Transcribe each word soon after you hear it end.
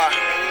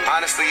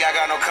Honestly, I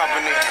got no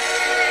company.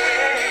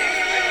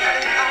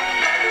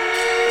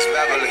 It's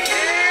Beverly.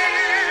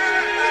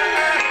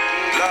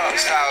 Love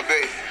style,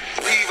 baby.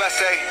 Leave, I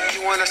say,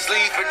 you wanna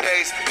sleep for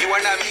days. You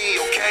are not me,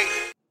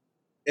 okay?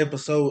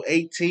 Episode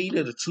 18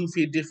 of the Truth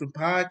Hit Different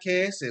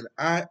podcast, and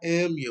I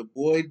am your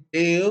boy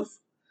Dev.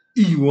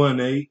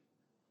 E18,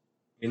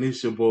 and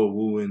it's your boy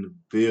Woo in the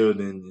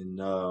building.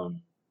 And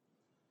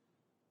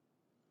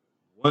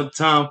one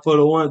time for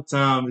the one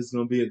time, it's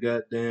gonna be a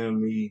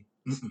goddamn me.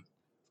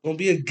 It's gonna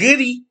be a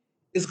goodie.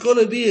 It's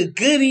gonna be a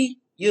goodie.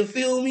 You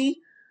feel me?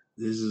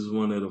 This is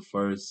one of the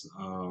first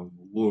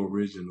Woo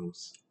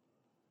originals.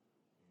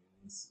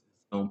 It's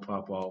gonna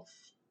pop off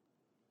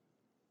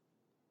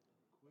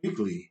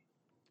quickly.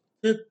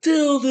 To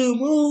tell them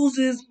hoes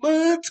it's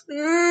my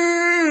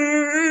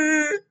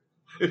turn.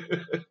 I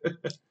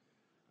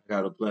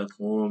got a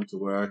platform to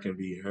where I can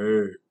be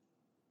heard.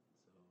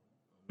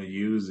 I'm gonna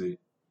use it.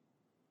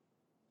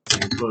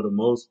 And for the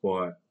most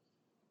part,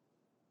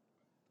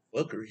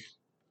 Fuckery.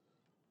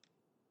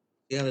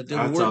 Yeah, the I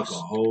devil talk works. a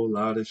whole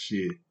lot of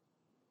shit,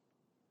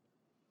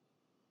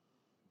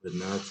 but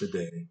not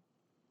today.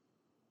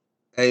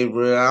 Hey,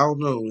 bro, I don't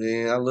know,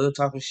 man. I love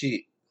talking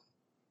shit.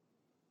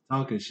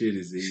 Talking shit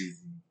is easy.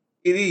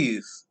 It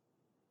is.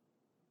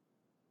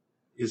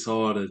 It's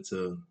harder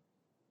to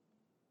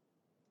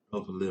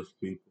uplift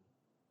people.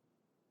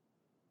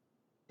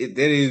 That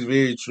is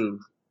very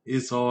true.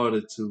 It's harder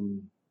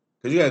to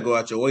Because you got to go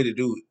out your way to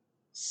do it.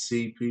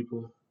 see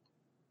people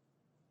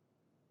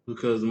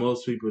because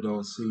most people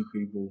don't see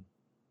people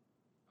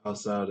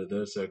outside of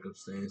their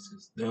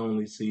circumstances. They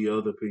only see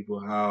other people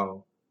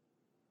how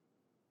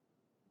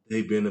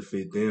they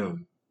benefit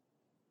them.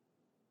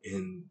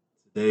 And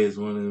today is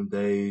one of them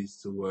days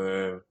to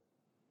where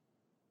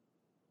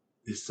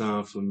it's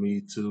time for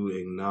me to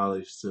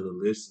acknowledge to the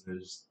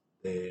listeners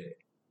that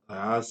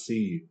I see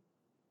you.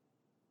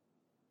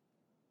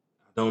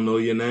 I don't know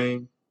your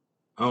name.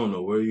 I don't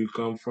know where you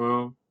come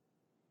from.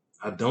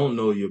 I don't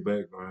know your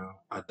background.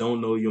 I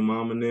don't know your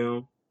mom and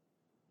them,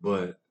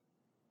 but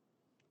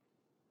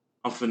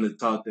I'm finna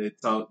talk that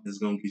talk that's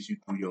gonna get you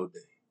through your day.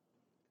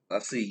 I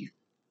see you.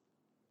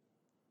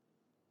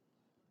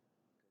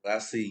 I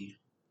see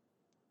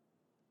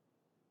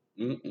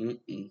you.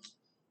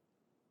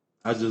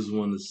 I just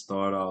want to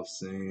start off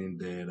saying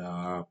that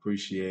I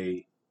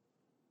appreciate,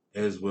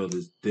 as well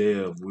as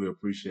Dev, we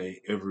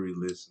appreciate every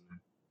listener,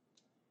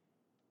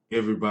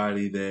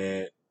 everybody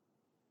that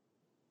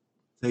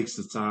takes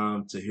the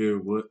time to hear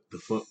what the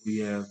fuck we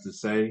have to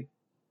say.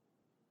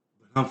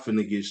 But I'm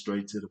finna get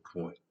straight to the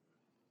point.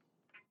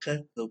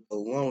 Cut the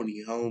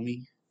baloney,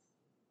 homie.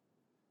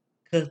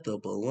 Cut the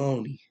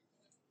baloney.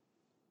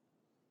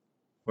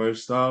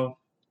 First off,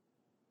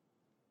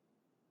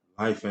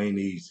 life ain't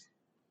easy.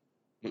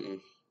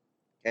 Game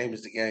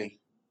is the game.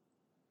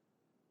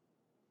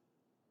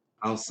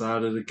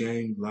 Outside of the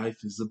game,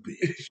 life is a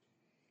bitch.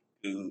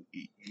 You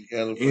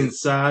gotta play.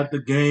 Inside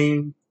the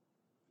game,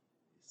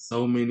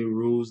 so many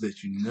rules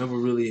that you never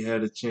really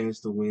had a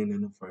chance to win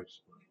in the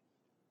first place.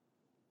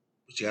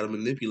 But you gotta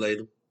manipulate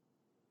them.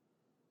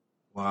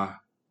 Why?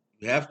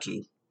 You have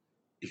to.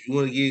 If you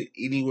want to get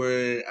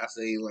anywhere, I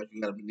say like you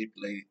gotta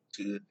manipulate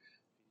it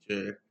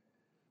to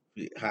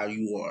how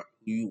you are,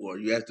 who you are.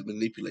 You have to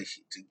manipulate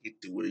shit to get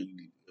to where you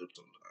need to go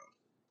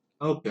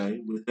sometimes.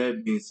 Okay, with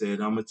that being said,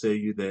 I'm going to tell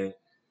you that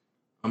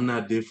I'm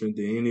not different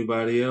than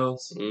anybody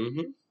else,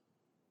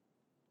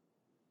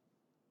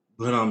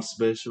 but I'm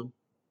special.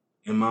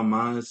 And my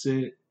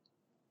mindset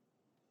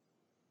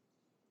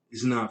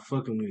is not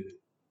fucking with it.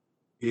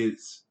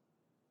 It's,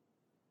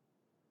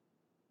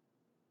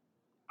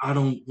 I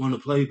don't want to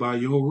play by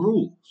your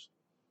rules.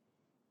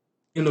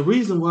 And the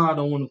reason why I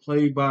don't want to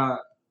play by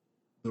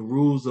the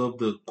rules of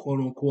the quote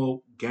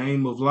unquote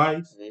game of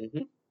life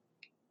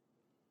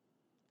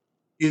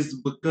is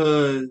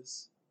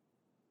because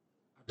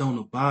I don't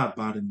abide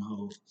by them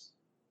hoes.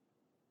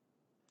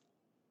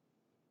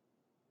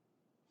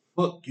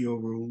 Fuck your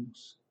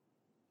rules.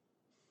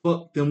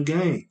 Fuck them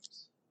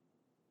games.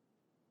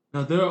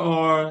 Now, there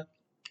are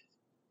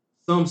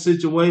some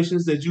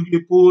situations that you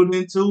get pulled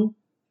into,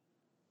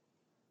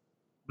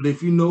 but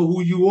if you know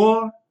who you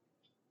are,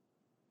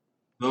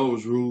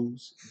 those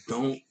rules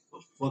don't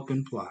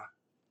fucking apply.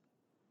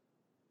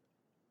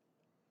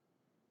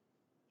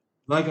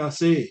 Like I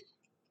said,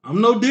 I'm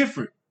no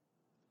different.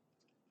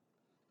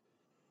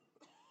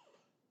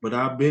 But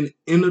I've been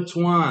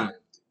intertwined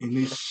in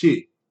this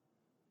shit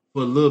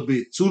for a little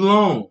bit too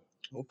long.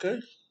 Okay.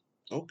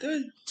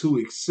 To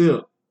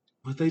accept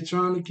what they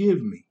trying to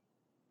give me.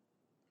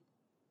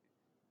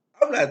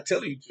 I'm not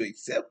telling you to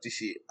accept the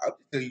shit. I'm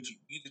just telling you to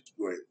use it to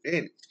your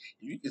advantage.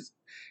 You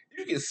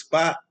can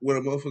spot what a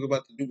motherfucker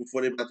about to do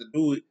before they're about to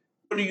do it.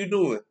 What are you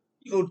doing?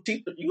 You gonna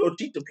teach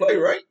the play,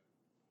 right?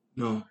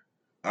 No.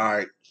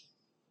 Alright.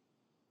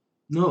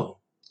 No.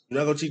 You're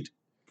not gonna teach.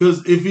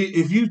 Because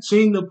if you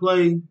cheat the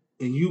play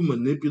and you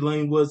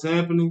manipulate what's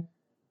happening,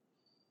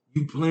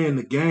 you playing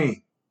the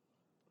game.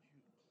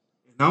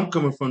 And I'm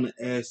coming from the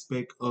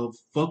aspect of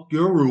fuck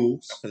your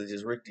rules. I'm gonna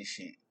just wreck this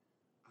shit.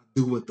 I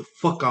do what the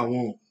fuck I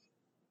want.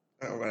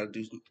 I'm about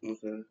to do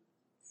some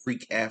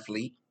freak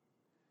athlete.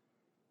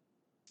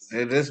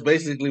 And that's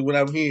basically what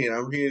I'm hearing.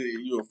 I'm hearing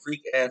that you're a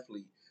freak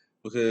athlete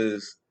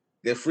because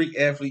that freak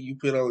athlete you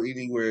put on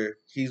anywhere,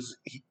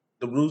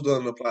 the rules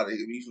don't apply to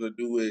him. He's gonna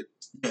do it.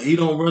 Yeah, he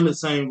don't run the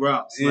same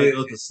routes like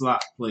other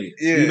slot players.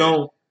 He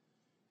don't,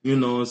 you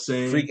know what I'm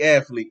saying? Freak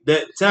athlete.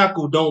 That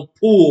tackle don't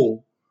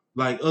pull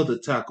like other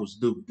tackles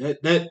do.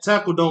 That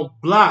tackle don't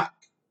block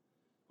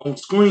on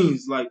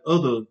screens like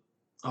other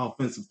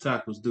offensive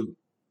tackles do.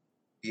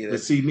 Yeah,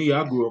 But see me,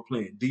 I grew up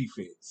playing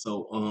defense.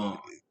 So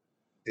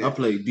I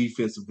played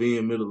defensive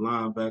end, middle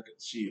linebacker,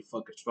 shit,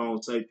 fucking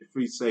strong safety,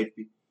 free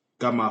safety.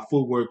 Got my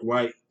footwork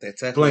right,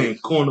 playing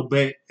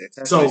cornerback.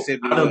 So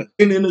I done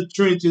been in the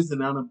trenches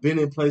and I done been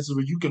in places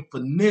where you can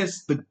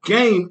finesse the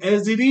game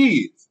as it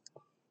is.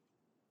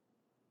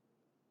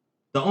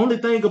 The only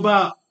thing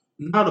about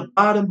not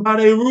abiding by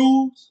their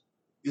rules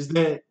is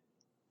that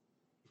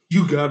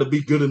you got to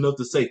be good enough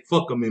to say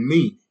fuck them and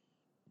mean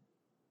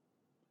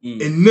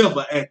and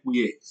never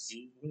acquiesce.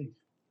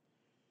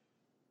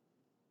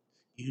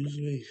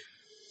 Usually.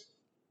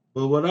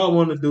 But what I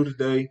want to do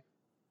today,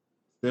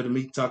 instead of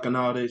me talking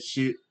all that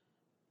shit,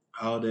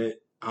 all that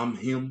I'm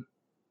him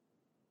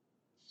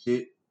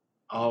shit,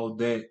 all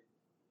that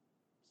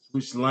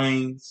switch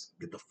lanes,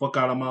 get the fuck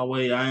out of my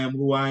way, I am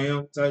who I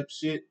am type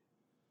shit.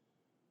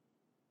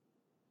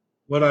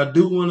 What I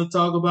do want to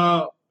talk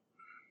about,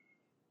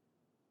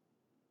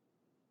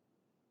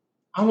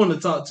 I want to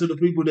talk to the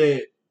people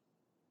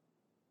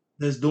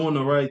that's doing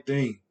the right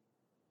thing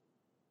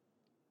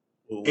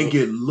and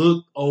get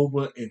looked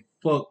over and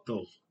fucked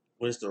over.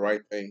 What's the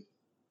right thing?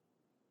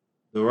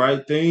 The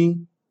right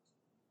thing,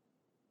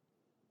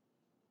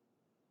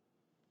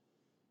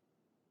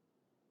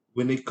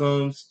 when it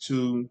comes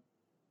to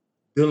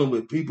dealing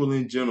with people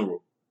in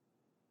general,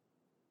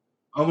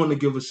 I want to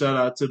give a shout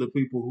out to the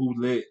people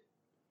who let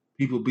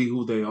people be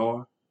who they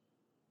are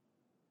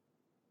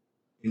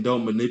and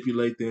don't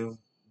manipulate them.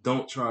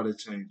 Don't try to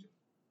change them.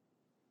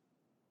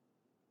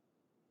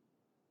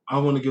 I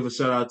want to give a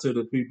shout out to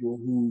the people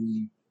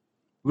who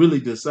really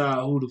decide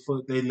who the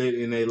fuck they let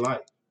in their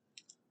life.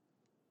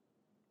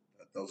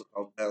 Those are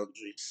called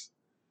boundaries.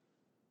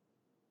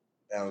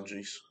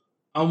 Boundaries.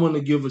 I want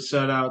to give a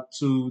shout out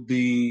to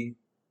the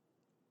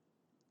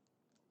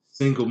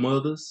single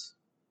mothers.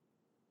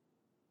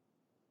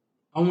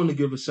 I want to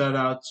give a shout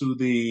out to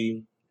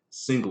the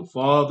single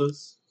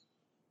fathers.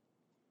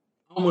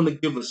 I want to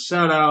give a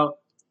shout out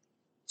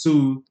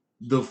to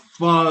the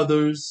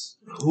fathers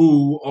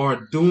who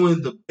are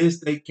doing the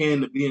best they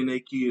can to be in their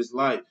kids'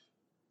 life.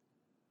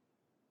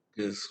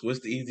 Because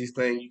what's the easiest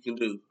thing you can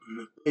do?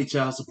 Pay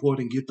child support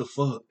and get the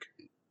fuck.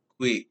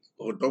 Quick.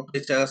 Or don't pay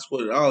child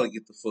support at all and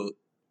get the fuck.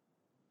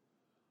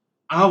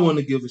 I want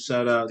to give a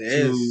shout out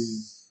to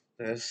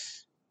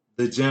that's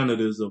the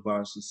janitors of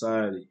our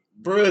society.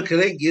 Bruh, cause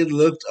they get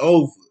looked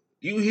over.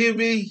 You hear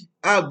me?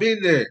 I've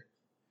been there.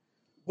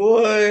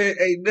 Boy,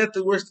 ain't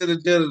nothing worse than a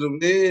janitor,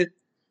 man.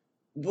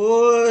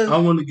 Boy. I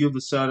want to give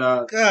a shout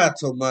out God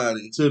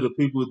almighty to the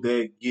people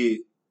that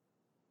get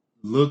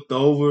looked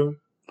over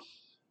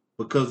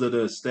because of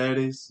their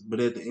status, but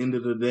at the end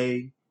of the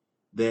day,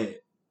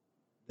 that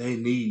they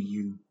need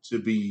you to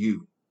be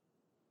you.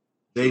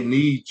 They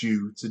need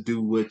you to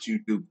do what you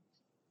do.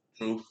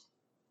 True.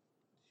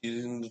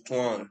 He's in the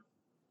twine.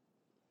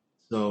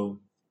 So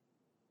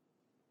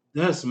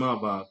that's my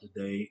vibe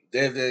today.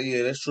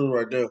 Yeah, that's true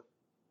right there.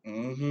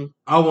 Mm-hmm.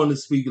 I want to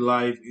speak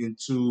life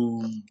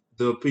into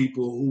the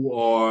people who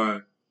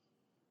are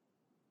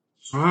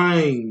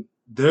trying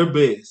their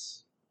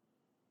best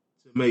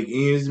to make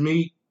ends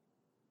meet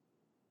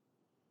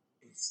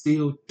and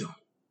still don't.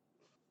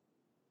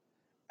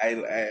 I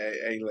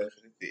ain't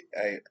laughing at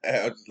it.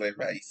 I was just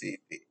laughing how you said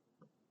it.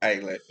 I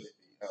ain't laughing at it.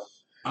 You know?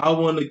 I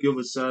want to give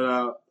a shout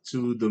out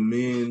to the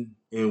men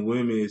and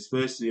women,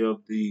 especially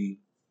of the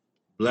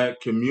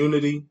Black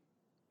community,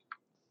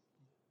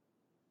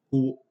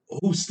 who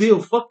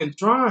still fucking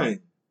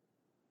trying,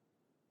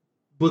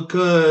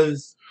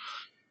 because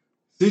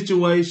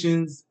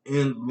situations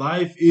in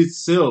life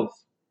itself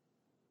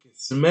can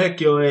smack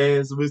your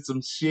ass with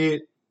some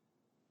shit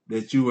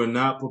that you were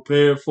not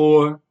prepared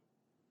for,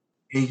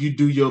 and you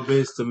do your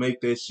best to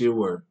make that shit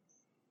work.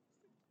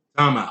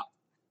 Time out.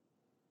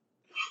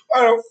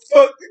 Why the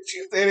fuck did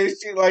you say that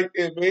shit like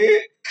that,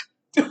 man?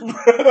 Bro,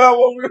 I'm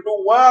over here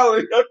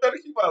wilding. I'm trying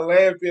to keep my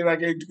laughing. I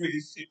can't do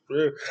this shit,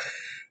 bro.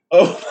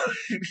 Oh,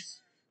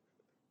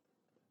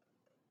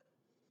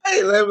 I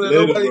ain't laughing at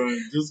nobody.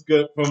 Just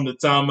get from the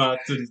timeout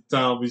to the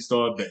time we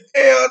start back.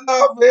 Hell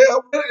no, man.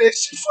 I'm running that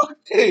shit. Fuck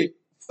that.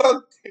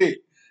 Fuck that.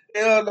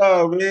 Hell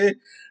no, man.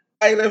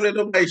 I ain't laughing at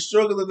nobody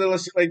struggling or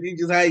shit like that.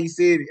 Just how you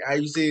said it. How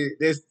you said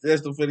it.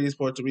 That's the funniest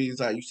part to me is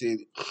how you said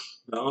it.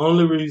 The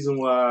only reason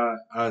why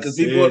I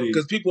said it.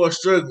 Because people are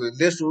struggling.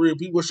 That's for real.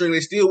 People are struggling.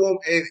 They still won't.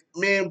 And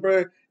man,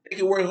 bro, they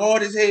can work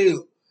hard as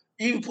hell.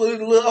 Even put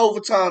in a little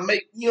overtime.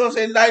 Make, you know what I'm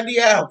saying,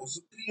 90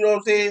 hours. You know what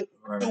I'm saying?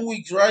 Right. 2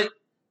 weeks, right?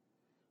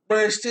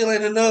 But it still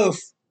ain't enough.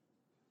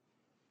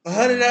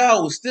 100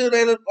 hours still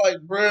ain't like,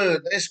 bruh,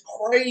 that's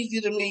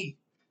crazy to me.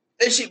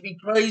 That shit be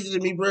crazy to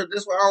me, bro.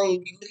 That's why I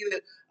don't be looking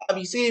at. I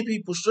be seeing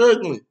people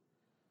struggling.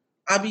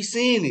 I be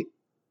seeing it,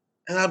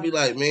 and I be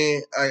like,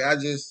 man, I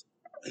just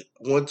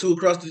 1, 2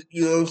 across the,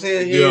 you know what I'm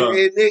saying,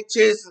 head, neck,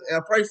 chest, and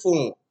I pray for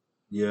them.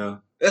 Yeah.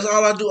 That's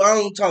all I do. I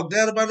don't talk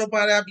down about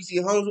nobody. I be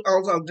seeing homies. I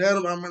don't talk down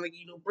about. I'm gonna give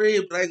you no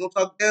bread, but I ain't gonna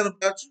talk down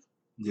about you.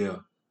 Yeah.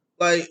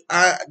 Like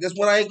that's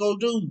what I ain't gonna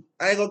do.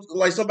 I ain't gonna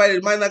like somebody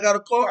that might not got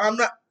a car. I'm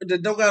not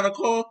that don't got a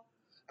car.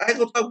 I ain't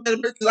gonna talk about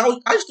it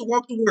because I used to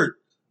walk to work.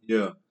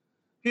 Yeah.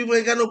 People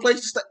ain't got no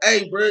place to stay.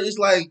 Hey, bro, it's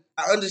like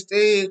I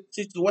understand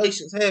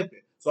situations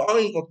happen, so I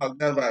ain't gonna talk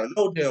down about it.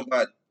 No damn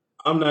body.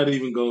 I'm not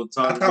even gonna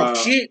I talk talk about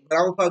shit, but I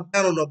don't talk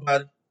down on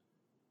nobody.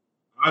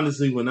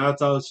 honestly, when I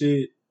talk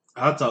shit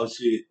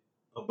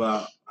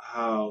about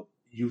how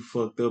you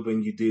fucked up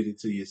and you did it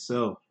to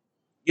yourself.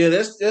 Yeah,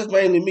 that's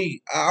mainly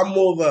me. I'm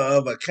more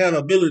of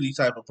accountability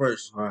type of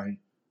person. Right.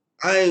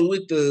 I ain't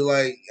with the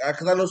like,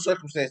 cause I know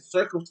circumstances.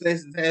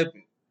 Circumstances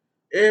happen.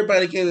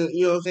 Everybody can,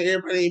 you know what I'm saying.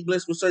 Everybody ain't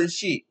blessed with certain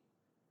shit.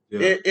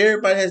 Yeah.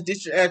 Everybody has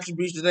different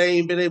attributes that they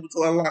ain't been able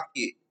to unlock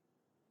yet.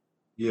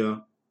 Yeah.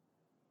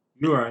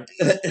 You're right.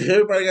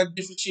 Everybody got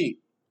different shit.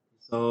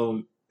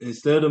 So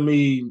instead of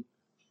me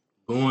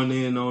going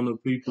in on the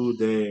people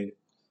that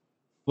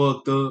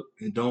fucked up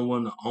and don't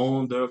want to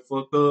own their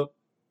fucked up,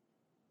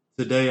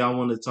 today I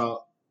want to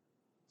talk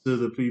to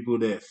the people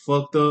that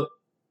fucked up,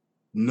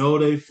 know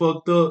they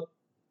fucked up,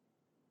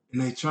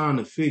 and they trying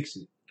to fix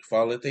it.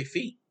 Fall at their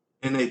feet.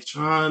 And they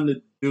trying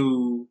to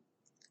do,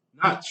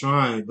 not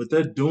trying, but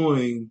they're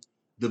doing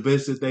the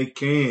best that they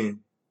can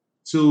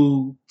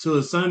to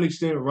a certain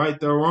extent right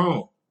their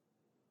wrong.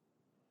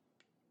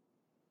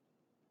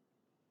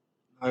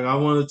 Like I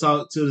want to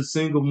talk to the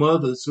single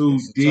mothers who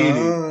It's did a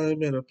it,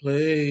 time and a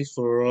place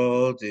for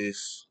all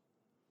this.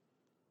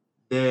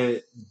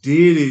 that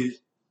did it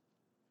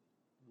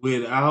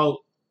without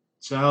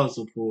child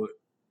support,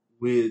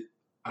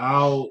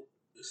 without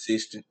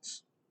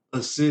Assistance.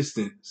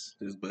 assistance,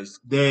 Is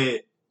basically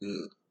that,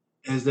 good.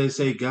 as they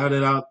say, got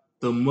it out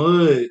the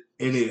mud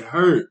and it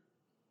hurt.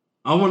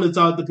 I want to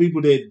talk to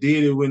people that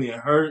did it when it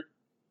hurt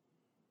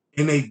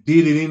and they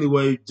did it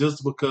anyway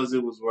just because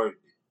it was worth it.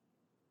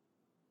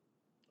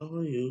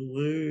 Are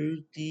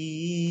you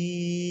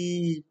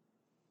worthy?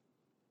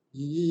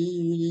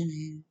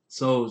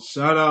 So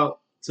shout out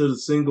to the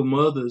single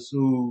mothers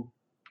who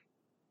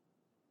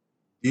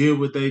did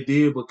what they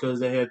did because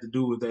they had to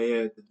do what they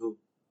had to do.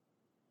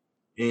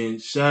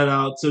 And shout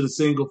out to the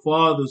single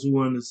fathers who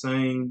are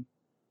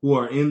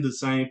in the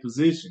same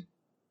position.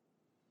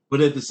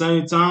 But at the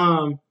same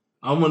time,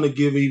 I want to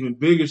give an even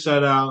bigger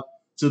shout out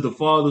to the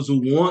fathers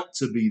who want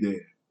to be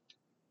there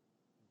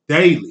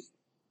daily,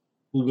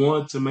 who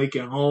want to make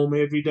it home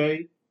every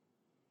day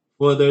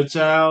for their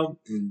child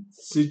in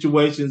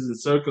situations and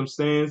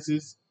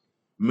circumstances.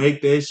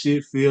 Make that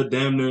shit feel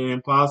damn near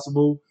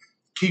impossible.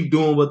 Keep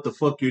doing what the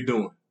fuck you're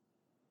doing.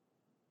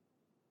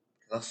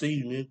 I see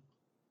you, man.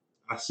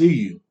 I see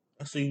you.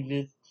 I see you,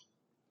 man.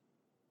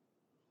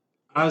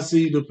 I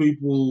see the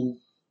people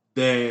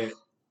that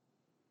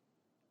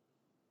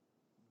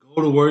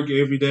go to work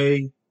every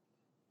day,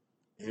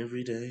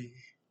 Every day.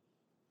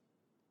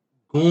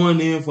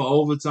 going in for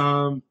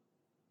overtime,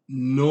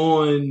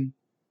 knowing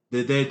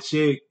that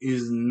check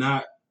is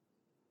not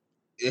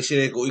That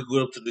shit ain't gonna equal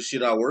up to the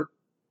shit I work.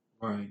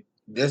 right.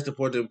 That's the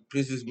part that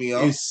pisses me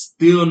off. It's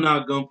still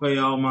not gonna pay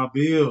all my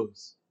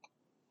bills.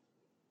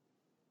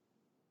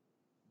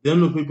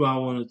 Them the people I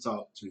want to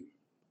talk to.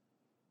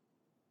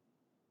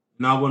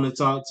 And I want to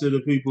talk to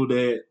the people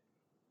that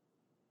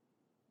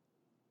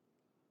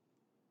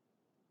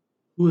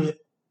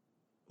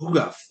who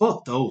got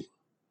fucked over.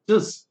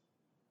 Just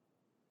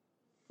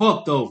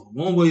fucked over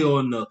one way or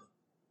another.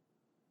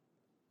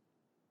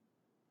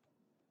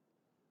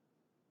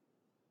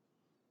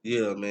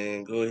 Yeah,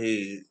 man. Go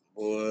ahead,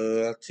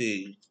 boy. I tell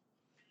you.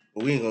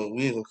 But we ain't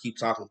gonna keep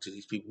talking to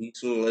these people. We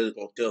sooner or later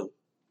gonna tell them.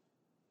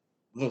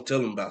 We gonna tell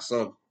them about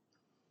something.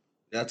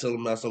 Y'all tell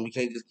them about something. We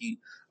can't just keep.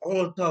 I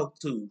want to talk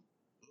to.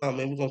 No,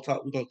 man. We gonna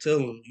talk. We gonna tell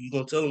them. You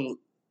gonna tell them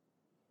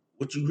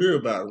what you hear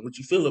about them, what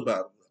you feel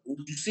about them,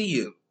 what you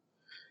see them.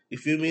 You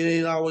feel me? It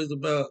ain't always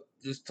about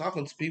just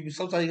talking to people.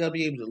 Sometimes you gotta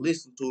be able to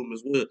listen to them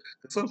as well.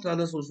 Cause sometimes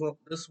that's what's wrong.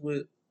 That's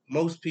what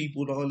most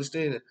people don't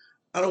understand.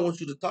 I don't want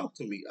you to talk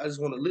to me. I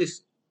just want to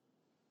listen.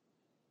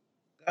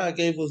 God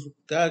gave us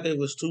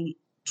two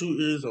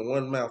ears and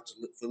one mouth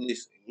for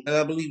listening. And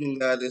I believe in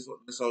God.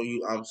 That's on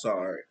you. I'm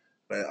sorry,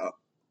 but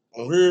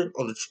on here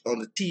on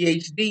the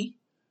THD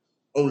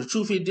on the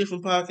Truth Hit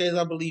Different podcast,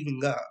 I believe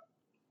in God.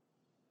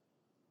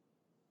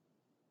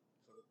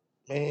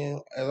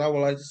 Man, as I would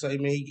like to say,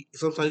 man,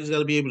 sometimes you just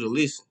gotta be able to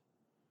listen.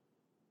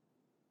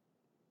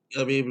 You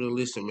gotta be able to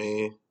listen,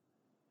 man.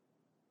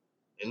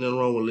 Ain't nothing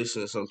wrong with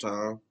listening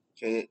sometimes.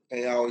 Can't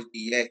always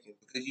be yakking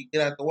because you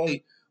get out the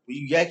way. When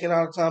you yakking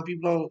all the time,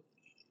 people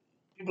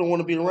don't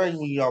want to be around you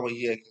when you always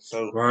yakking.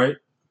 So Right?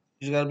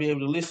 you just gotta be able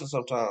to listen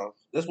sometimes.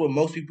 That's what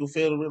most people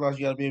fail to realize.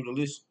 You gotta be able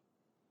to listen,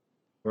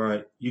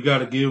 Right. You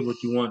gotta give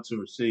what you want to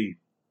receive.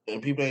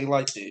 and people ain't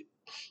like that.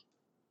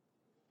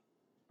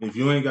 If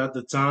you ain't got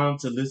the time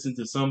to listen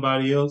to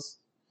somebody else,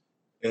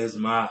 as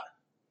my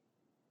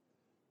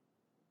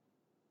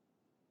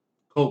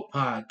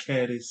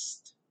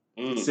co-podcastist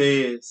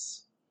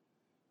says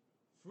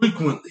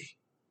frequently,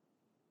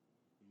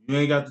 you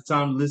ain't got the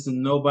time to listen to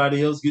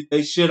nobody else get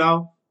their shit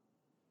off,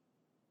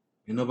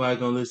 ain't nobody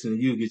gonna listen to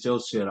you get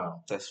your shit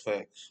off. That's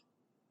facts.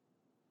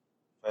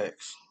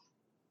 Facts.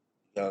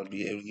 You gotta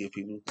be able to give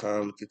people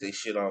time to get their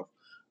shit off.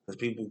 Because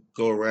people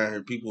go around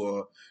here,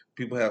 people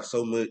have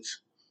so much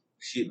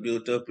shit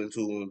built up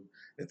into them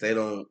that they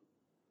don't,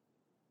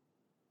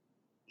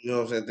 you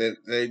know what I'm saying, that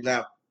they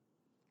not,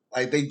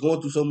 like they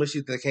going through so much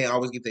shit that they can't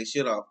always get their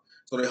shit off.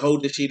 So they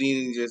hold this shit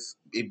in and just,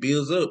 it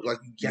builds up. Like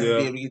you gotta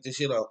be able to get this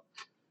shit off.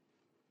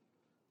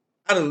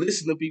 I done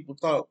listen to people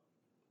talk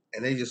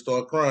and they just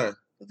start crying.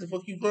 What the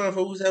fuck you crying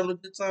for? Who's having a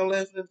good time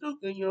laughing and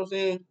joking? You know what I'm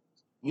saying?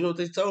 You know what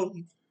they told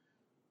me?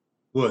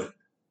 What?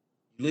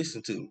 You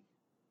listen to me.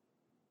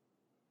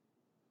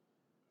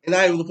 And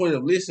not even the point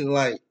of listening,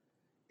 like,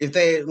 if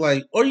they,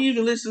 like, or you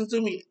even listen to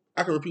me,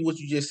 I can repeat what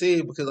you just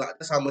said because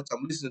that's how much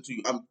I'm listening to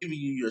you. I'm giving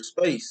you your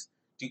space.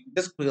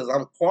 Just because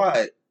I'm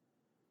quiet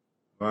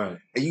Right.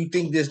 and you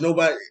think there's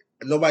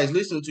nobody's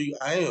listening to you,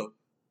 I am.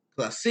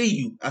 Because I see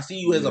you. I see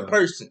you as a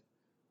person.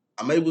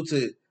 I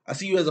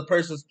see you as a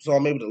person, so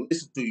I'm able to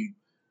listen to you.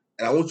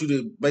 And I want you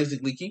to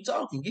basically keep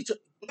talking. Keep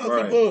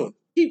going.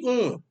 Keep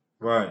going.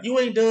 Right. You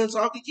ain't done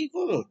talking. Keep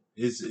going.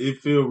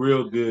 It feel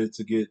real good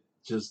to get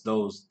just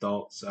those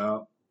thoughts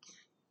out.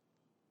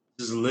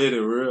 Just let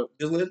it rip.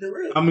 Just let it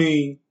rip. I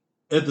mean,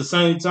 at the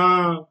same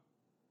time,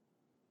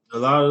 a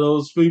lot of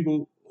those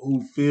people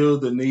who feel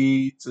the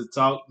need to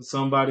talk to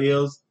somebody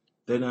else,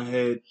 they done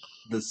had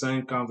the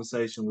same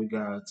conversation we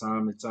got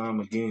time and time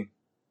again.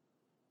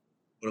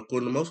 But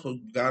according to most people,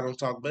 God don't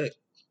talk back.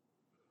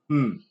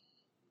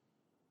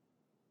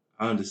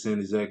 I understand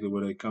exactly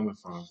where they're coming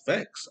from.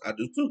 Facts. I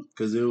do too.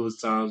 Because there was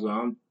times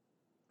where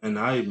and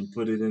I even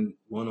put it in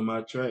one of my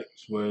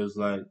tracks where it's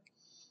like, I'm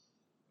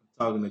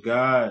talking to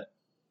God,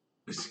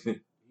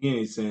 he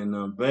ain't saying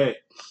nothing back.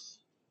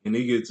 And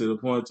he get to the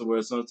point to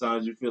where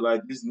sometimes you feel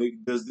like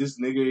does this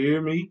nigga hear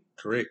me?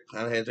 Correct.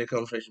 I had that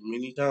conversation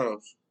many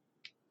times.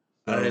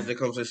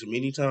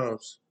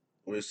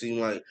 Where it seemed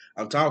like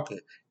I'm talking.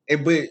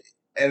 And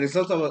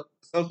sometime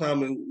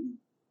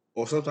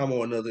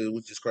or another,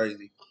 which is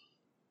crazy.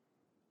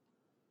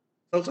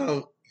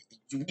 Sometimes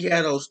we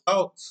had those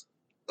thoughts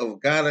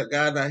of God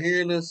not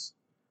hearing us,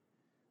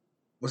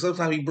 but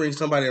sometimes he brings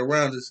somebody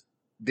around us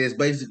that's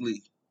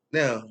basically,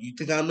 now, you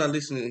think I'm not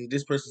listening,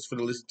 this person's going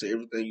to listen to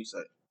everything you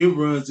say. It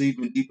runs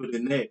even deeper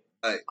than that.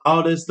 Like,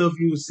 all that stuff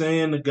you was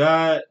saying to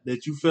God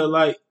that you felt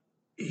like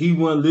he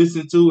wasn't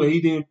listening to and he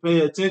didn't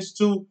pay attention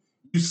to,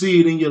 you see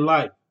it in your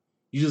life.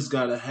 You just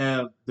gotta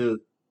have the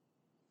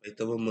faith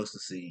of a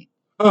mustard seed.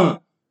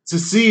 To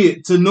see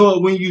it, to know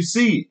it when you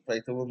see it.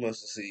 Faith of a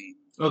mustard seed.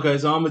 Okay,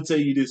 so I'm gonna tell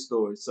you this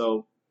story.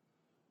 So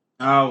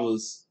I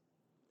was,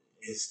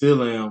 and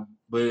still am,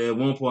 but at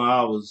one point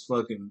I was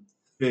fucking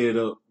fed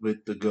up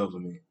with the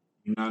government,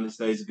 United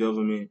States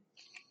government,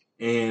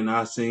 and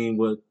I seen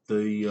what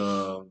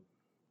as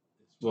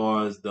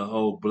far as the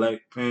whole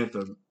Black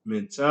Panther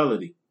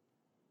mentality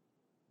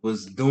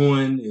was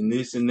doing and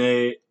this and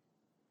that,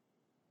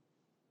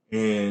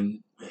 and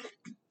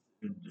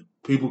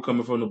people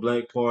coming from the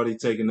Black Party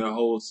taking their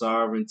whole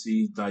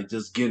sovereignty, like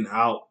just getting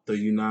out the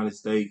United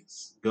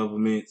States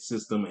government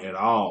system at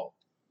all,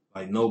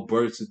 like no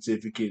birth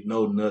certificate,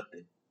 no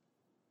nothing.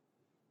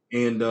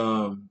 And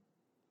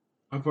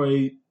I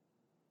prayed.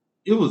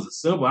 It was a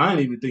simple. I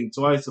didn't even think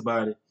twice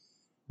about it.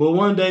 But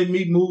one day,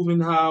 me moving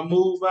how I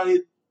move, I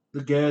hit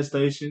the gas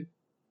station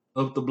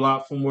up the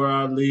block from where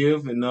I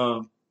live, and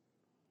I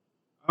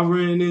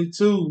ran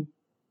into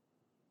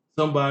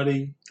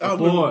somebody. I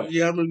remember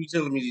you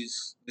telling me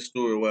this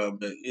story a while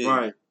back. Yeah.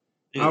 Right.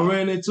 Yeah. I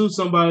ran into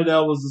somebody that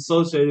was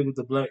associated with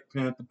the Black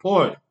Panther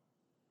Party.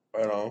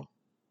 Right on.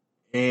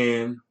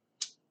 And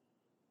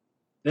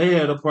they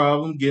had a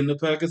problem getting a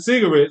pack of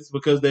cigarettes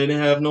because they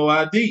didn't have no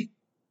ID.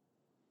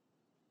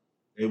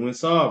 They went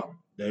sovereign.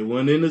 They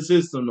weren't in the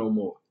system no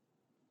more.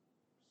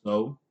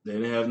 So they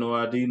didn't have no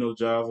ID, no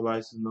driver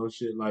license, no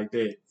shit like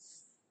that.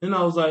 And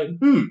I was like,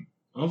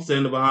 I'm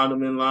standing behind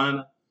them in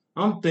line.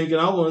 I'm thinking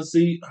I want to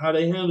see how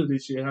they handle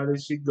this shit, how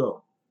this shit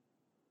go.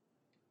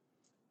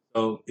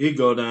 So it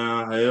go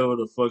down, however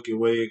the fucking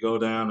way it go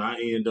down, I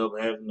end up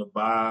having to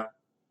buy.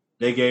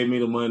 They gave me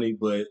the money,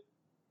 but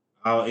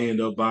I'll end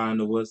up buying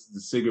the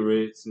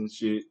cigarettes and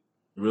shit,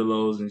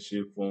 Rillos and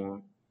shit for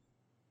them.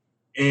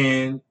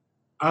 And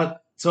I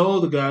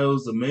told the guy it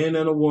was a man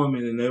and a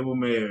woman and they were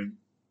married.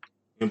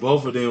 And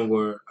both of them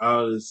were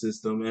out of the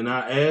system. And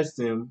I asked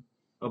him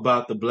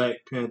about the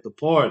Black Panther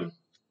Party.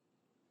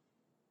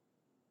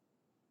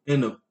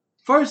 And the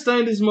first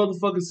thing this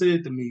motherfucker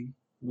said to me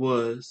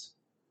was,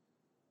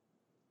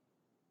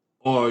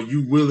 are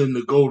you willing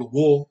to go to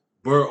war,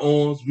 bear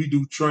arms? We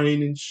do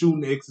training,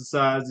 shooting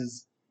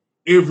exercises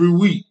every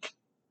week.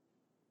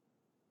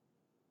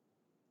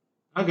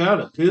 I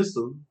got a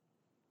pistol.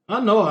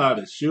 I know how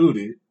to shoot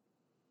it.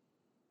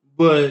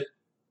 But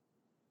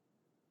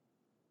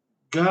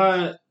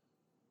God,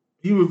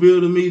 He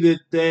revealed to me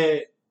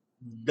that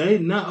they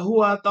not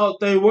who I thought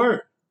they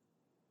were.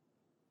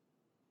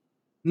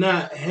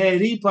 Now,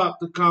 had He popped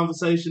the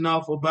conversation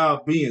off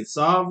about being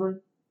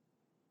sovereign,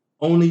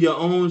 owning your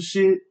own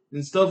shit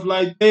and stuff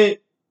like that,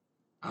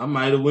 I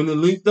might have went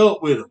and linked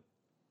up with him.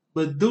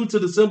 But due to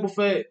the simple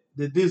fact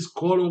that this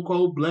quote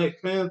unquote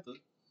Black Panther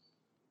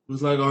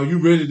was like, are you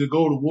ready to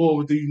go to war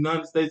with the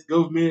United States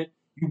government?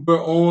 You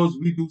bear arms,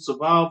 we do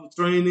survival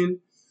training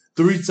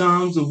 3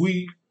 times a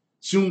week,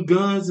 shooting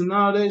guns and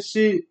all that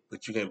shit.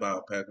 But you can't buy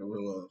a pack of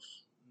real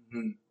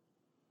Mm-hmm.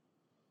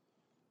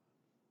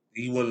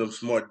 He one of them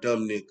smart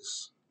dumb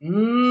niggas.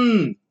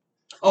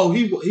 Oh,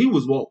 he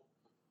was woke.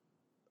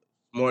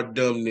 Smart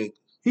dumb niggas.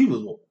 He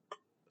was woke.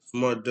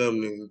 Smart dumb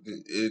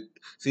niggas.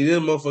 See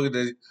them motherfuckers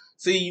that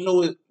you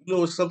know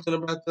what's something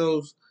about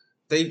those?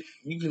 You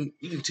can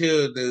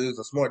tell that it's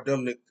a smart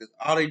dumb nigga because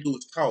all they do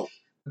is talk.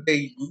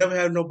 They never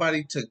have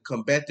nobody to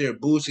combat their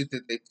bullshit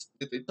that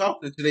they talk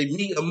until they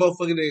meet a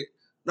motherfucker that.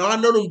 No, I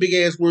know them big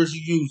ass words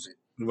you using.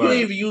 Right. You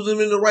ain't even use them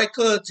in the right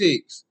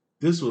context.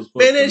 This was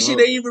man, that shit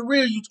ain't even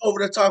real. You over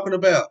there talking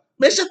about,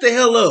 man, shut the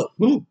hell up.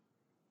 Who?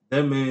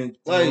 That man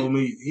told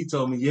me. He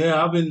told me,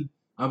 yeah, I've been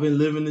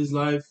living this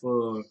life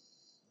for.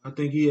 I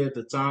think he at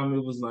the time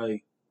it was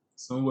like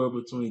somewhere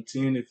between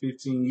 10 and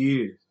 15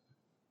 years.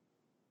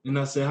 And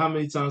I said, how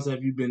many times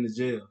have you been to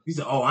jail? He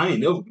said, oh, I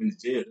ain't never been to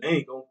jail. They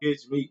ain't gonna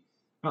catch me.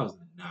 I was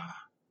like, nah.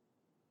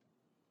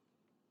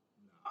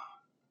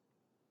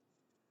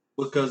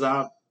 Because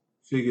I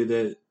figured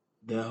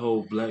that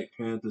whole Black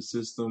Panther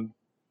system,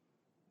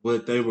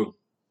 what they were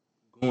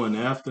going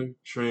after,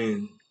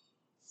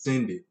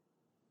 transcended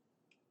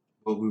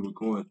what we were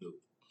going through.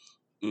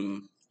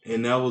 Mm-hmm.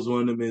 And that was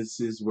one of the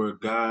instances where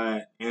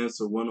God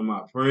answered one of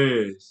my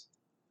prayers.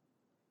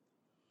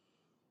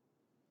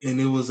 And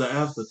it was an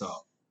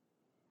afterthought.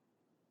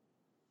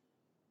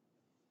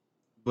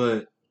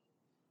 But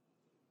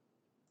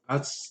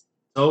I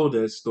told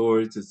that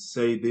story to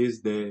say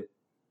that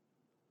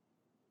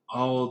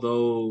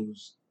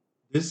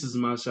this is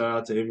my shout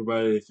out to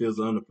everybody that feels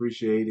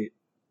unappreciated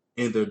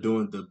and they're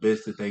doing the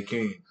best that they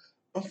can.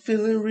 I'm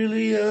feeling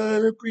really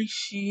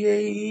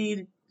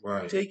unappreciated.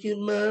 Right.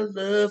 Taking my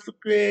love for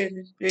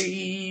granted,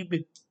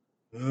 baby.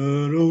 I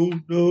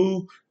don't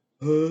know.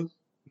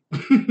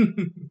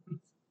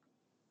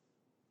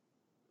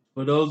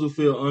 For those who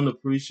feel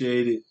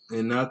unappreciated,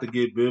 and not to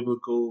get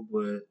biblical,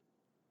 but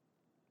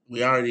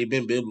we already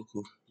been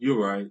biblical. You're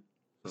right.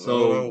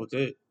 So wrong with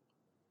that.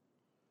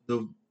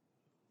 The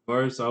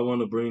verse I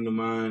want to bring to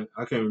mind,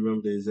 I can't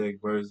remember the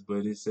exact verse,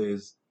 but it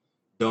says,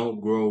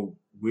 "Don't grow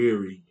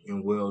weary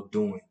in well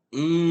doing."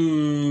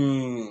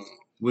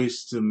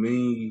 Which to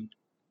me,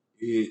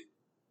 it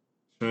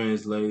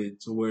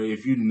translated to where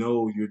if you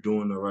know you're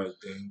doing the right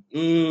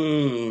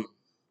thing,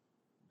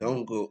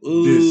 don't go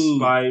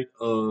despite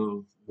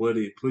of what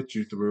it put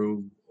you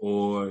through,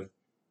 or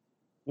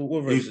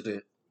what verse is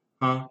that?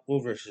 Huh?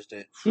 What verse is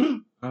that?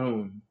 I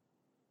don't.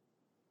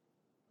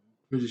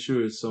 Pretty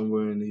sure it's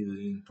somewhere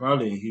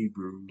probably in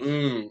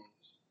Hebrews.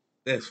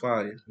 That's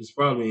fire. It's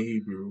probably in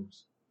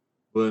Hebrews,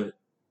 but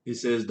it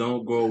says,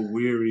 "Don't grow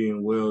weary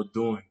in well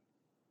doing."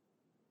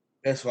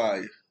 That's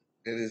fire.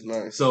 That is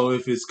nice. So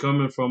if it's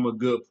coming from a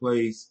good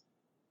place,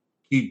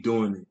 keep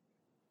doing it.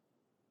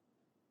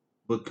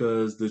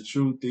 Because the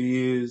truth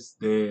is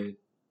that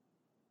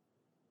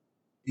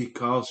it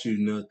costs you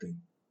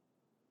nothing.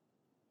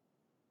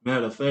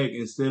 Matter of fact,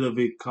 instead of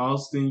it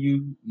costing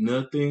you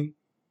nothing,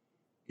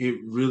 it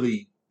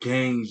really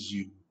gains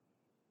you.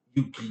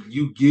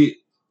 You get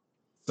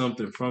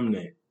something from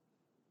that.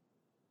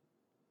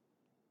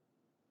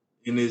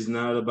 And it's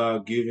not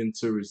about giving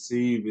to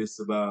receive, it's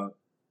about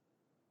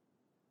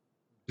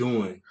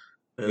doing.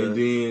 And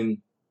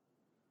then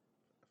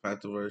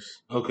find the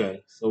verse.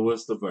 Okay, so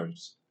what's the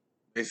verse?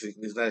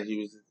 Basically, it's not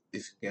Hebrews,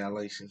 it's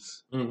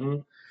Galatians.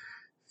 Mm-hmm.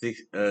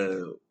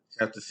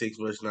 Chapter 6,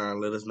 verse 9.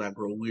 Let us not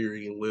grow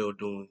weary in well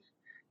doing.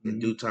 In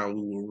due time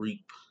we will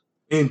reap.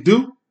 In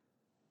due?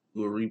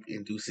 We will reap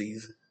in due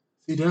season.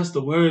 See, that's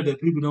the word that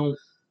people don't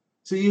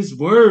see. It's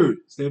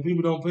words that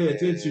people don't pay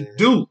attention to.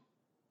 Do.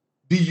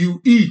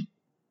 D-U-E.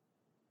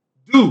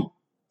 Due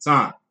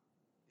time.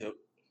 Yep.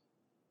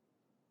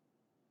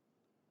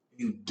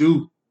 In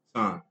due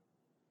time.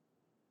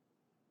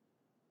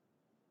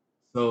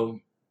 So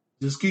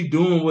just keep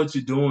doing what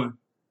you're doing.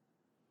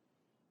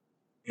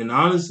 And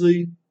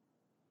honestly,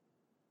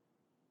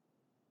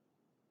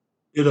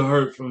 it'll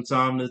hurt from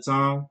time to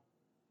time.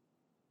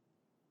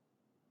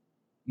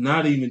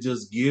 Not even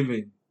just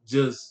giving,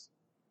 just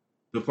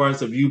the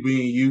price of you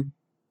being you.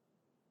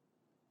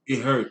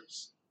 It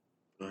hurts.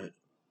 Right.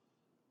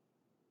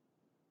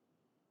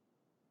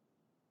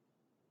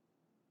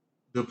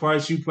 The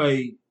price you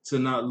pay to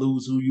not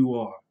lose who you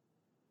are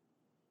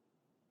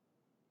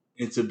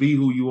and to be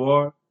who you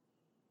are.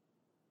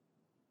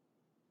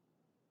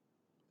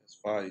 That's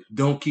fire.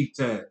 Don't keep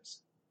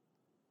tabs.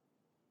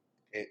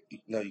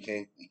 No, you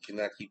can't. You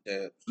cannot keep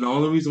tabs. The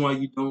only reason why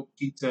you don't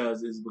keep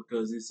tabs is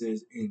because it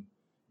says in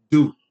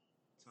due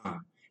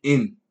time.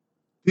 In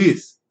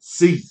this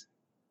season.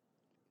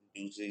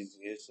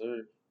 Yes,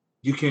 sir.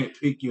 You can't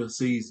pick your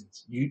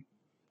seasons. You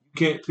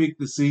can't pick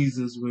the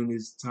seasons when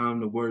it's time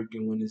to work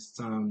and when it's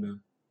time to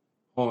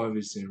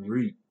harvest and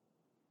reap.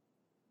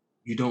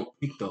 You don't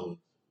pick those.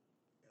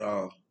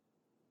 Oh,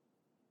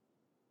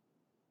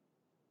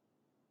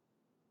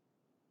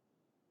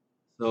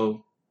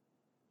 So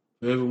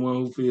for everyone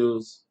who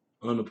feels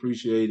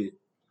unappreciated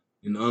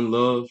and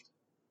unloved,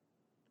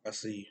 I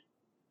see.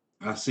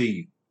 I see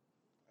you.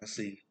 I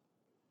see.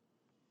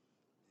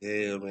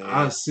 Yeah, man.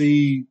 I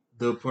see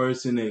the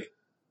person that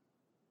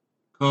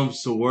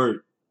comes to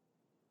work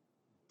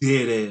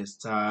dead ass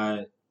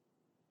tired,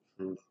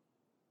 True.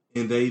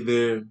 and they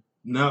there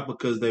not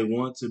because they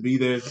want to be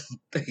there.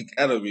 They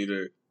gotta be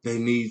there. They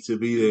need to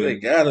be They there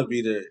gotta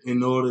be there.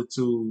 in order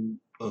to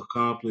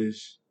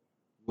accomplish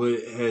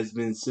what has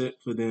been set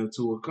for them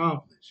to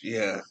accomplish.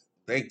 Yeah,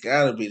 they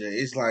gotta be there.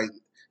 It's like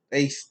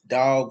they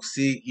dog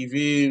sick. You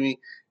feel me?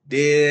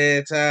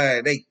 Dead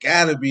tired. They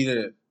gotta be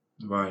there.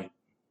 Right.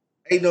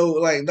 Ain't no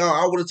like no.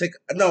 I want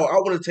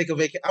to take a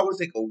vacation. I want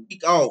to take a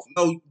week off.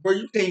 No, bro,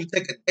 you can't even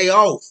take a day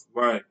off.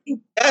 Right.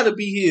 You gotta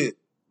be here.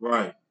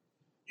 Right.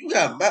 You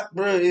got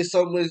bro. It's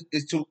so much.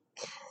 It's too.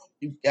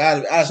 You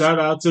gotta. I Shout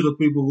out to the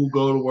people who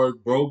go to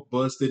work broke,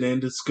 busted,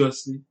 and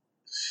disgusted.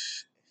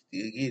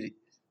 still get it.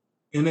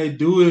 And they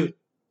do it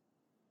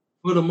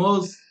for the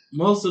most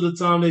of the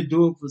time they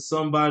do it for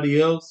somebody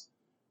else.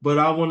 But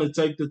I want to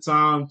take the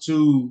time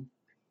to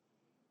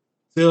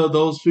tell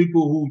those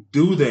people who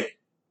do that,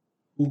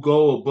 who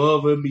go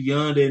above and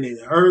beyond, and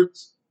it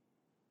hurts.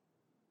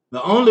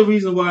 The only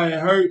reason why it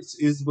hurts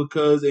is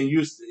because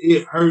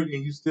it hurt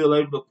and you still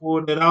able to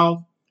pull that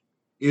off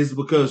is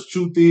because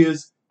truth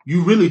is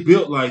you really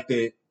built like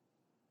that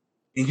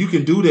and you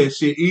can do that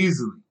shit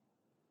easily.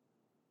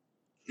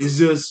 It's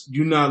just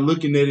you're not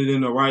looking at it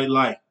in the right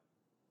light.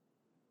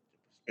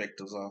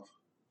 Perspectives off.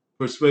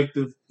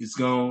 Perspective is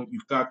gone. You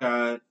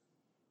cockeyed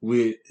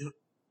with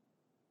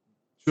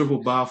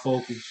triple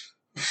bifocals,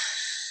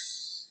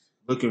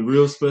 looking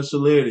real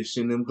special edish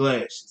in them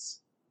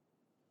glasses.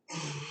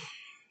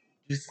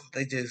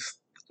 They just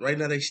right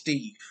now they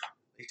Steve.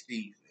 They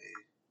Steve,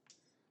 man.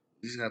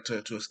 You just gotta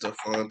turn to a stuff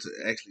on to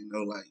actually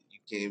know like you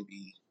can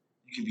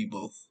be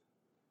both.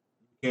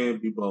 You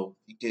can't be both.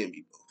 You can't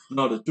be both.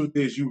 No, the truth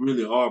is you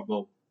really are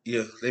both.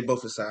 Yeah, they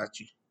both inside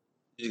you.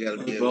 You just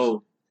gotta They be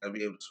both. able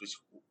to switch.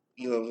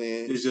 You know what I'm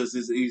saying?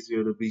 It's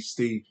easier to be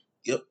Steve.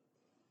 Yep.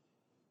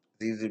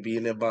 It's easy to be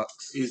in that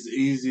box. It's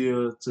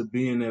easier to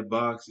be in that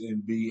box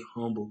and be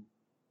humble.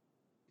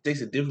 It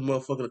takes a different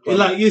motherfucker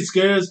to It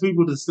scares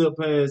people to step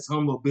past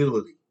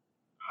humility.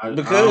 I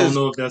don't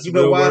know if that's you a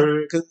know real why?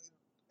 word,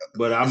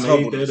 but I It's made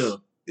humbleness. that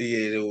up.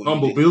 Yeah,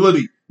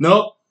 Humility.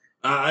 No,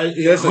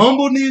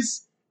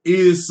 humbleness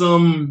is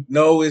some.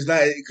 No, it's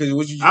not because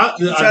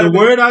the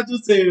word I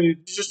just said. You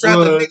just trying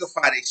to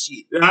niggify that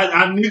shit.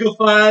 I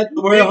niggified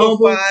the word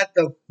humble.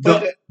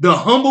 The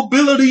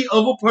humility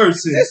of a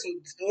person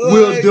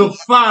will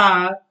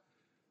defy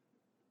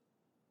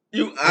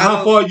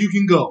how far you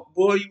can go.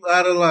 Boy, you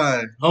out of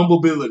line.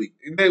 Humility.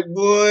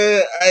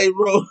 Boy,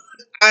 bro.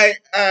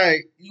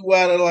 You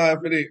out of line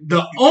for that.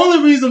 The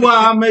only reason why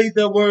I made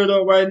that word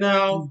up right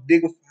now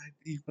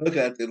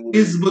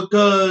is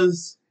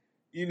because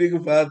you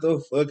niggified the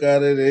fuck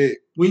out of that.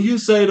 When you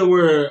say the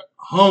word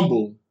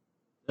humble,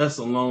 that's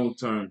a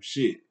long-term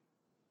shit.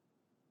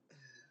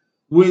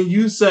 When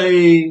you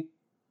say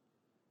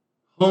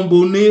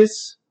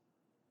humbleness,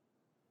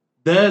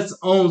 that's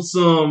on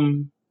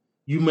some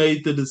you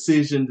made the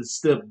decision to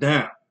step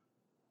down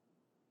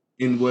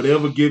in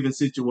whatever given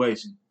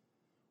situation.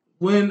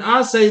 When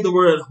I say the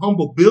word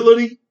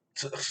humility,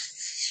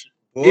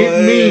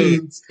 it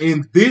means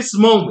in this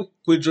moment.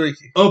 Quit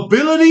drinking.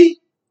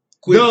 The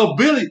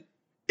ability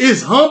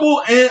is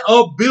humble and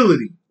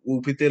ability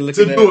to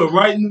do it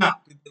right now.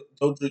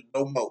 Don't drink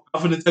no more.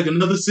 I'm finna take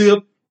another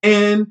sip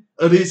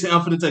of this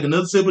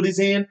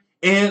hand,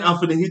 and I'm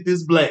finna hit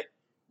this black.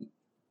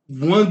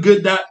 One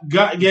good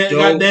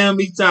goddamn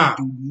me time.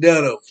 Do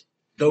none of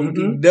Don't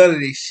do none of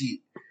this shit.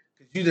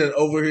 Cause you done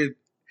over here.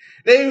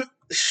 They ain't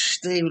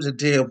even a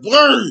damn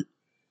word.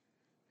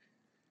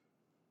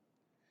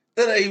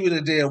 That ain't even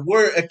a damn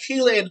word.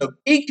 Akila and the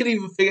B can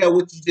even figure out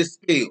what you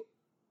just spelled.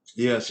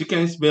 Yeah, she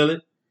can't spell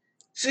it.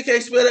 She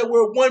can't spell that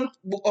word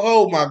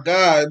Oh my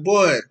God,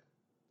 boy.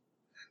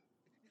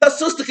 Her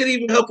sister can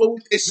even help her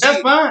with this shit.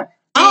 That's fine.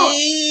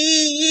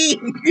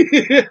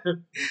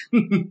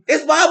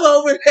 It's Mama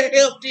over there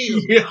help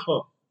you. Yeah.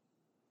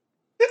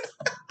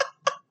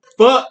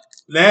 Fuck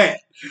that.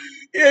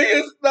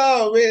 Yeah,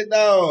 no, man,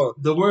 no.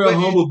 The word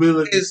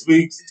humility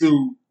speaks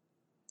to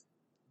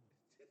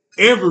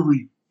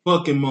every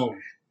fucking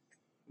moment.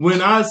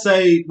 When I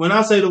say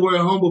the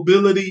word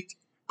humility,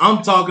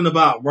 I'm talking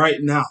about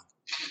right now.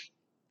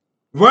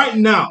 Right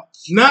now.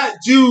 Not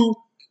you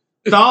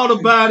thought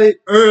about it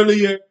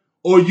earlier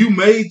or you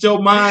made your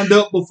mind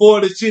up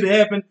before the shit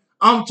happened.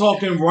 I'm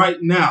talking right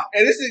now.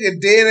 And this nigga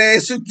dead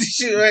ass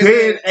shit right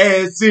dead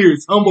there. Ass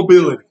serious.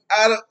 Humility.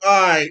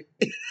 Alright.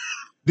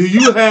 Do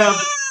you have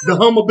the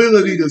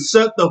humility to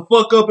shut the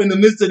fuck up in the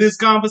midst of this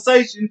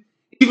conversation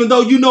even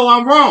though you know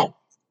I'm wrong.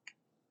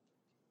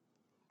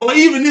 Or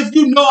even if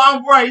you know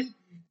I'm right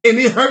and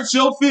it hurts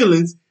your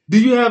feelings,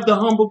 do you have the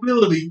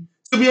humility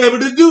to be able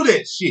to do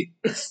that shit?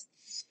 This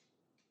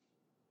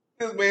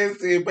man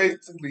said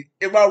basically,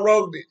 am I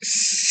wrong? Then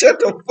shut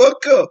the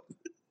fuck up.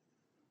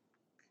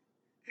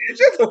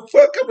 Shut the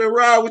fuck up and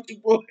ride with your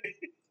boy.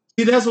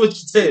 See, that's what you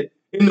said.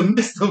 In the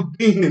midst of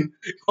being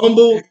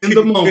humble in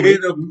the moment,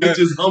 which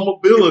is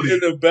humility. In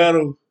the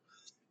battle.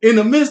 In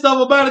the midst of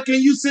a battle,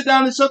 can you sit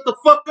down and shut the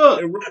fuck up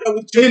And ride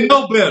with your and boy.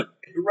 know better?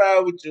 And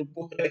ride with your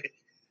boy.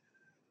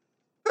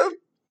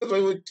 That's what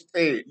you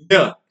said.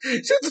 Yeah.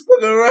 Shut the fuck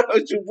up and ride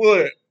with your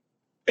boy.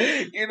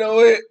 You know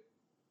what?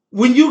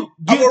 When you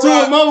get to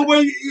a moment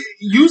where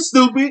you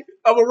stupid,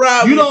 I'm a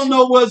ride you with don't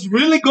know what's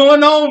really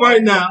going on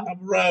right now. I'm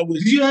a ride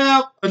with Do you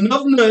have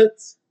enough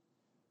nuts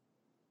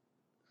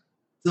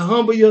to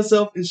humble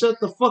yourself and shut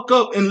the fuck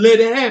up and let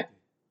it happen?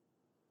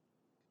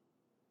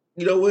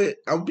 You know what?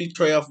 I'm gonna be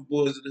Trey off of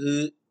Boys in the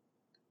Hood.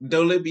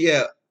 Don't let me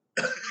out.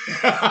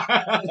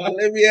 Don't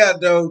let me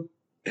out, though.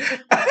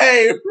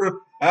 I ain't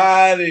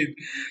riding.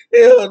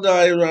 Hell no,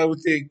 I ain't riding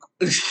with that.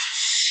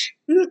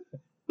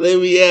 Let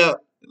me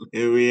out.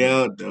 Let me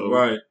out, though.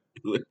 Right.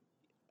 Let me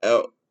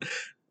out.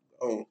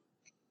 Oh.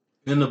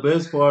 And the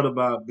best part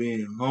about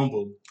being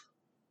humble,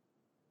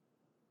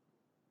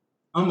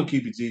 I'm gonna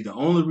keep it G. The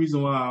only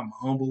reason why I'm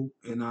humble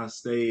and I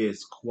stay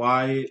as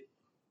quiet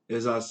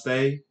as I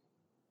stay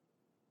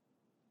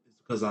is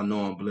because I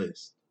know I'm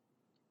blessed.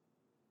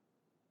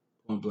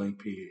 Point blank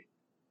period.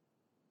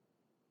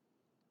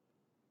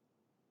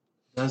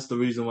 That's the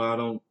reason why I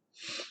don't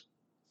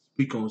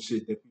speak on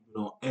shit that people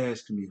don't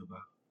ask me about.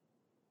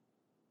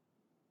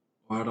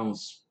 Or I don't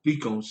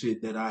speak on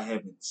shit that I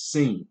haven't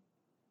seen.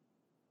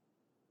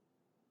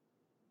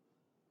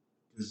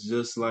 It's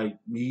just like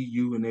me,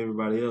 you, and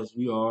everybody else.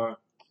 We are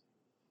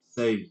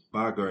saved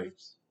by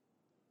grace.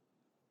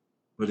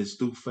 But it's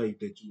through faith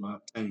that you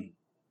obtain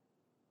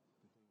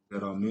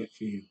that are meant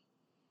for you.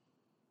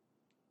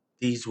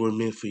 These were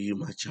meant for you,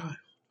 my child.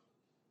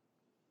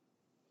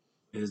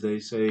 As they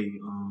say,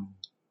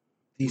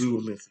 These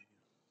were meant for you.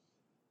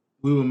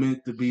 We were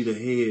meant to be the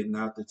head,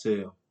 not the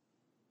tail.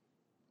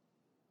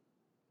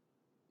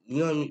 You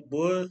know what I mean,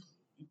 boy?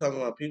 You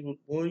talking about people,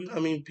 boy? You know what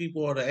I mean?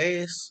 People are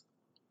the ass.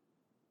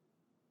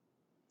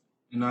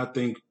 And I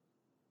think,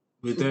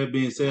 with that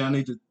being said,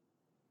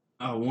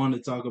 I want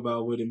to talk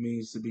about what it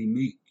means to be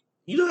meek.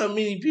 You know how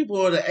many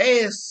people are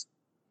the ass?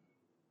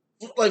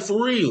 Like,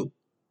 for real.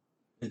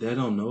 And they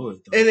don't know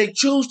it, though. And they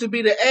choose to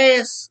be the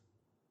ass.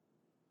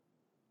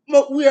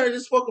 We already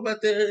spoke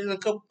about that in a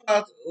couple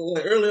pods,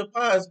 like earlier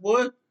pods,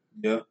 boy.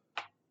 Yeah.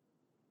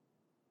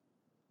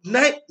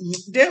 Damn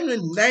near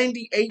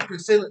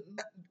 98%.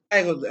 I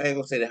ain't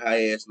gonna say the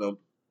high ass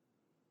number.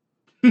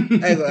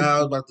 I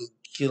was about to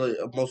kill it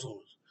most of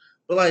us.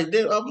 But like, I'm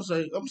gonna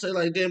say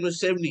like damn near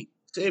 70%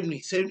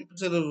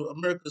 of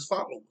America's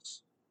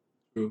followers.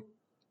 True.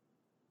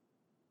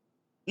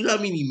 You know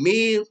how many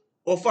men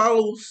or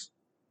followers?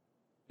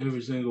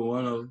 Every single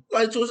one of them.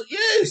 Like,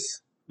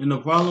 yes. And the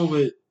problem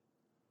with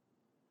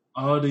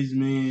all these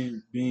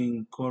men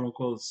being quote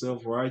unquote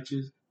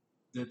self-righteous,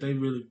 that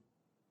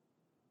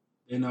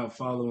they're not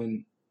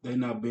following, they're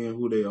not being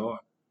who they are.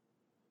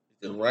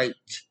 The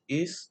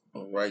righteous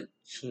or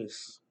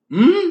righteous?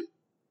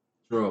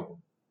 Trouble.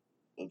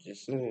 I'm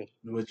just saying.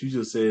 What you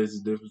just said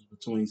is the difference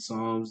between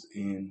Psalms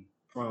and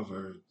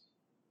Proverbs.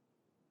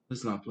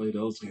 Let's not play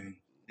those games.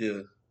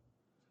 Yeah.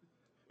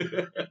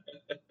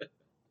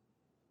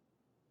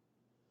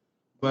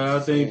 But I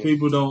think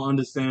people don't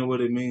understand what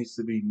it means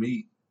to be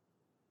meek.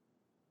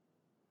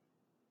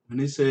 When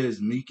it says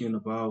meek in the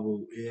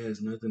Bible, it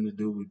has nothing to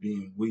do with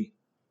being weak.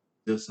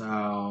 Just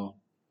how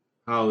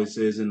it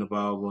says in the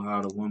Bible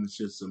how the woman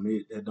should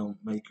submit, that don't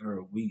make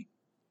her weak.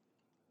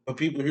 When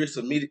people hear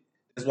submit,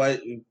 that's why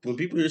when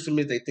people hear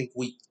submit, they think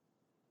weak.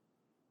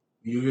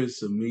 When you hear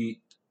submit,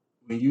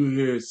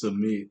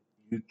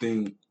 you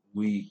think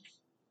weak,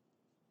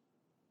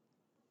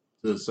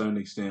 to a certain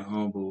extent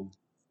humble,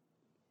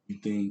 you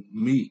think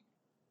meek.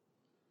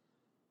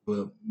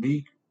 But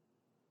meek,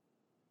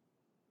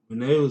 when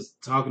they was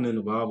talking in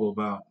the Bible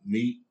about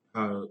meek,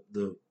 how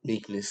the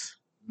meekness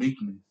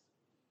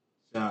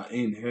shall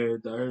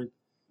inherit the earth.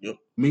 Yep.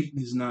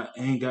 Meekness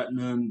ain't got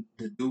nothing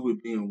to do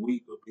with being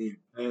weak or being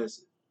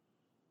passive.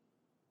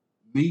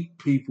 Meek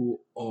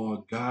people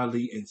are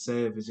godly and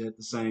savage at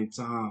the same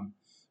time.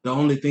 The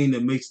only thing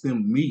that makes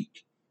them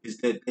meek is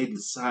that they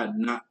decide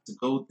not to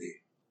go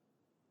there.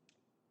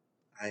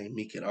 I ain't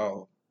meek at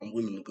all. I'm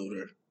willing to go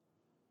there.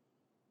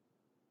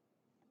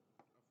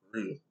 For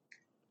real.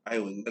 I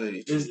ain't with none of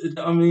this shit.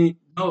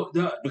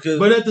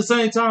 But at the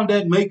same time,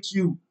 that makes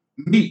you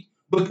meek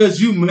because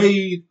you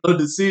made a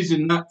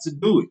decision not to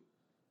do it.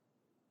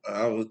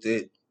 I was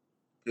that.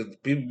 Because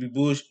people be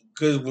bullshit.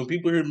 Because when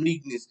people hear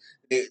meekness,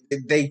 and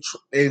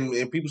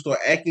people start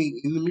acting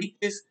in the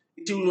meekness,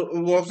 you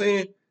know what I'm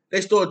saying?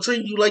 They start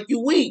treating you like you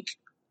weak.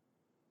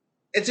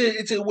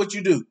 Until what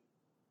you do.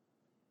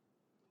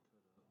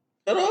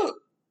 Shut up.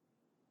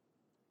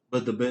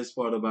 But the best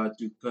part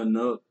about you cutting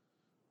up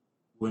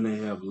when they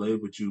have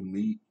labeled you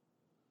meat,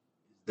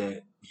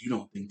 that you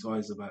don't think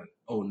twice about it.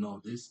 Oh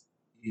no, this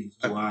is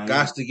who I I am.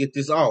 got to get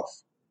this off.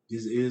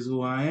 This is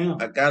who I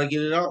am. I gotta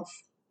get it off.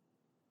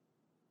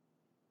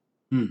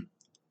 Hmm.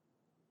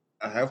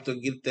 I have to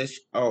get that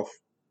off.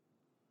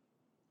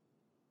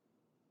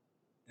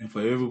 And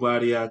for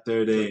everybody out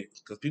there that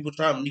Because people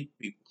try to meet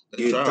people. They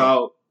get try.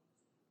 talked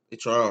They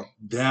try.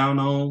 down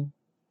on,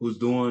 who's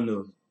doing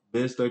the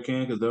best they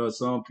can, because there are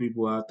some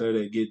people out there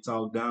that get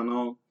talked down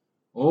on.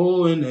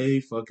 Oh, and they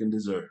fucking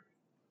deserve it.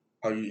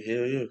 Are you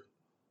hell yeah?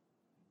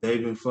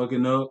 They've been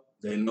fucking up.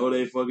 They know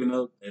they fucking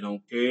up. They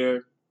don't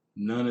care.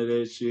 None of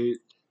that shit.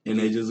 And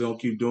they just gonna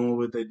keep doing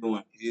what they're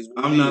doing. It is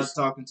what I'm it not is.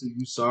 talking to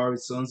you sorry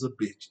sons of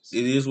bitches.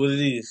 It is what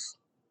it is.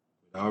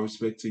 With all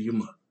respect to your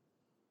mother.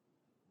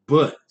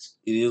 But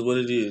it is what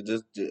it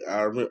is.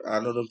 I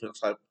know them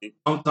type of people.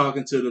 I'm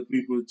talking to the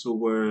people to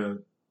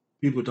where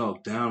people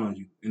talk down on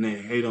you and they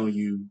hate on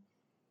you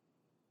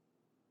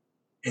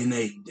and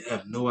they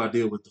have no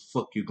idea what the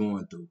fuck you're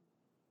going through.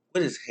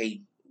 What is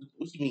hate?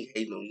 What you mean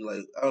hating on you?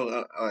 Like, I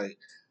don't,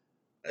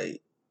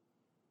 like,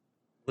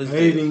 what's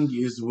Hating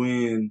is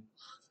when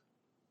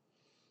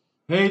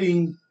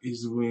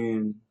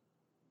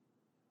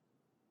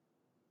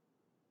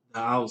the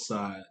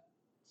outside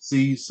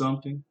sees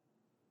something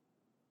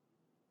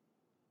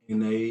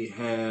and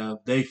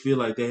they feel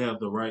like they have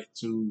the right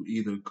to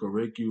either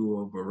correct you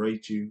or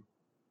berate you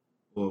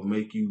or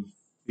make you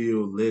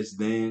feel less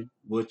than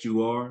what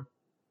you are.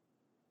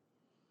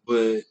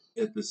 But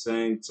at the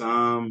same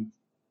time,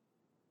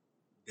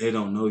 they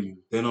don't know you.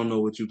 They don't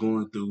know what you're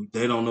going through.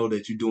 They don't know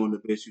that you're doing the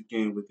best you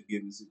can with the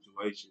given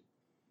situation.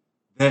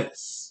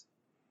 That's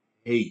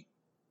hate.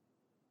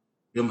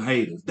 Them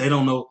haters. They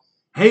don't know.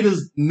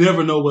 Haters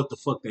never know what the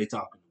fuck they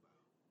talking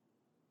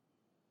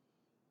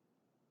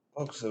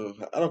about.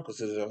 I don't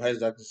consider them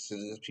haters. I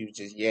consider those people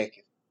just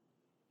yakking.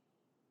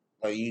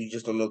 Like, you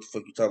just don't know what the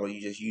fuck you talking about.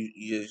 You just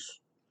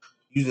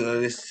using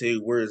unnecessary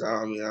words.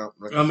 I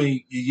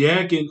mean,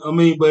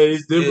 yakking. But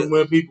it's different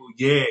when people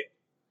yak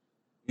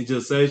and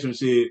just say some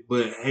shit.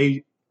 But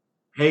hate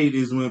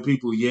is when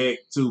people yak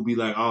to be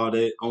like, oh,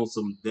 that on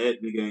some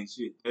that nigga ain't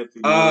shit. That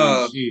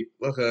female ain't shit.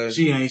 Okay.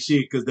 She ain't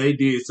shit because they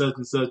did such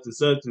and such and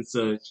such and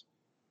such.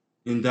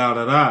 And da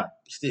da da.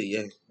 Still,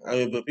 yeah. I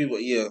mean, but people,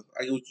 yeah,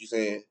 I get what you're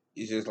saying.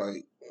 It's just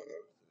like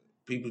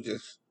people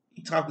just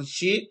talking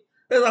shit.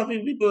 There's a lot of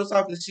people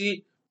talking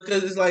shit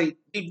because it's like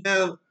deep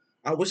down.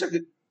 I wish I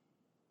could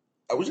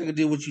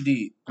do what you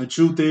did. And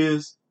truth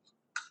is,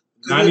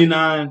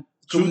 99.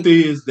 Truth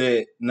is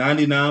that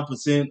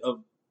 99%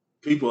 of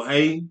people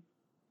hate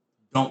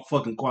don't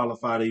fucking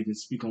qualify to even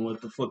speak on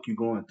what the fuck you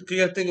going through.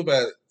 You gotta think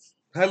about it.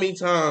 How many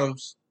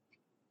times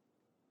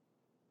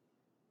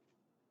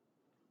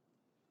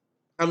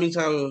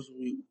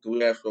we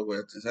have spoke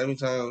about this? How many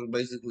times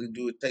basically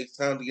do it takes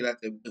time to get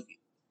out that bucket?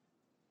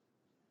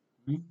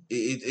 Mm-hmm.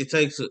 It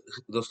takes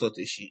those stuff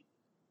this shit.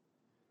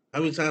 How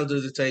many times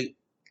does it take?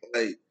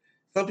 Like,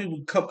 some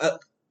people come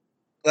up,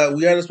 like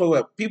we already spoke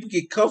about, people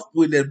get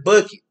comfortable in that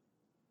bucket.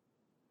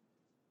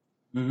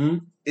 Mm-hmm.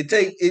 It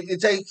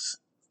takes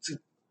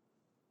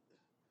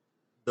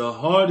the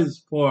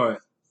hardest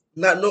part.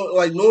 Not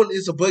knowing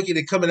it's a bucket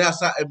and coming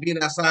outside and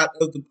being outside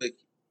of the bucket.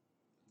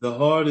 The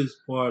hardest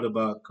part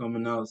about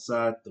coming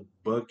outside the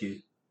bucket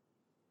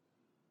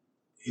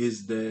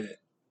is that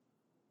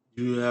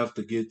you have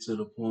to get to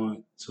the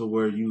point to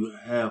where you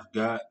have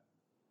got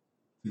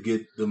to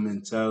get the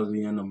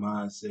mentality and the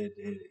mindset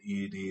that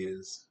it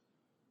is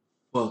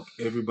fuck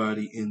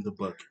everybody in the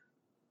bucket.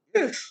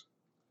 Yes.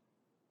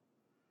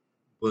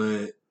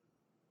 But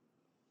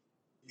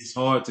it's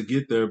hard to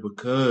get there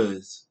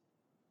because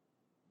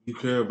you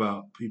care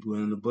about people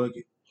in the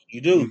bucket. You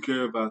do. You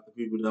care about the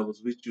people that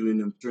was with you in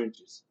them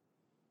trenches.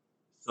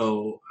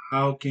 So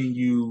how can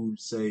you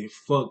say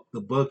fuck the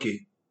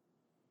bucket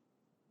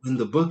when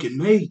the bucket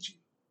made you?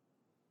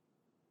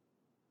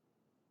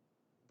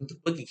 But the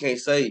bucket can't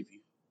save you.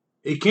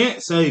 It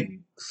can't save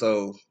you.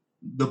 So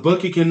the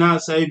bucket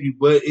cannot save you,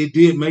 but it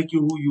did make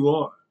you who you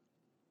are.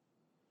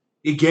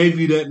 It gave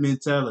you that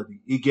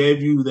mentality. It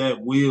gave you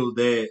that will,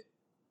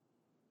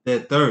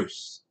 that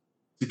thirst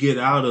to get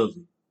out of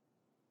it.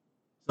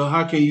 So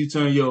how can you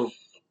turn your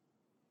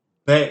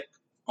back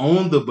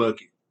on the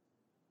bucket?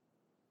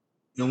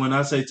 And when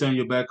I say turn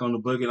your back on the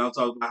bucket, I'm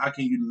talking about how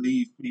can you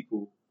leave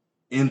people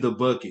in the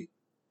bucket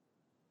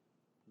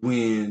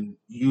when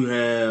you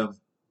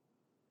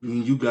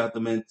got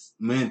the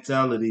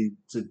mentality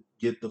to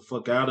get the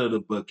fuck out of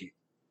the bucket.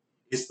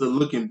 It's the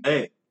looking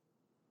back.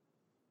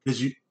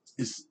 Because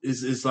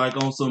it's like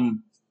on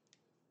some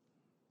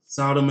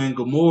Sodom and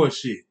Gomorrah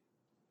shit.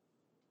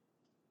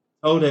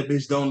 Oh, that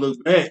bitch don't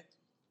look back.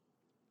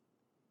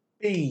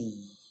 Hey.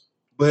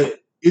 But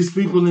it's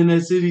people in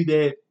that city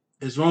that,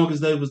 as long as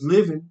they was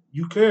living,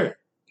 you cared.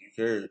 You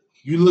cared.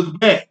 You look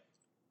back.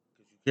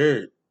 You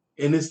cared.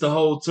 And it's the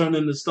whole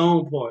turning the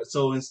stone part.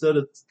 So instead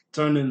of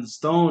turning the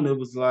stone, it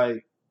was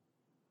like,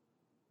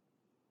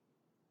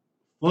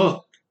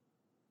 fuck.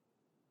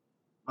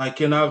 Like,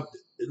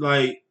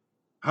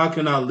 how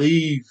can I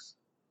leave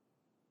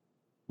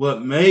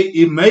what made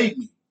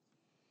me.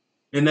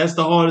 And that's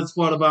the hardest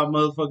part about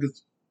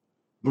motherfuckers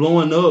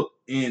blowing up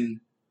and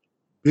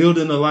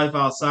building a life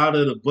outside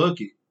of the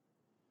bucket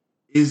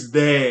is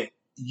that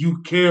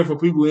you care for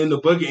people in the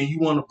bucket and you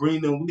want to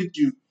bring them with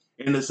you.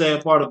 And the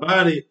sad part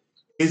about it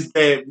is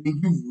that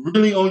when you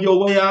really on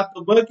your way out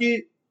the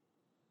bucket,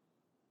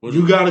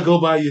 you gotta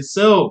go by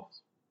yourself.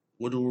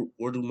 Where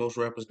do most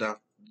rappers die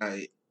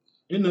at?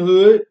 In the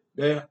hood,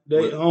 they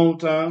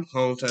hometown.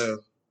 Hometown.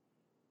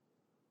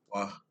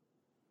 Why?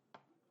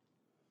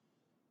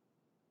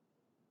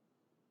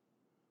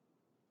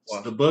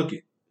 It's the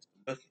bucket.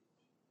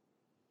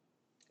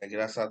 They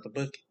get outside the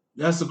bucket.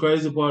 That's the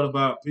crazy part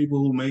about people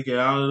who make it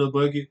out of the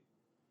bucket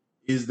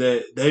is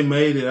that they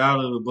made it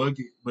out of the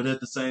bucket, but at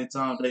the same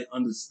time they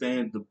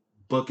understand the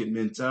bucket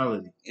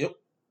mentality. Yep.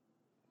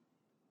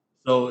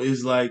 So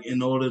it's like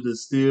in order to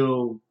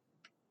still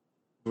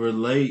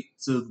relate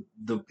to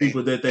the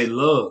people that they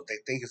love. They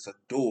think it's a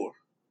door.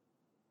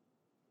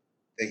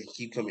 They can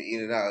keep coming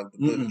in and out of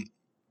the bucket.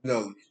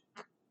 No.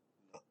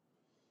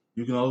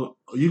 You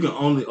can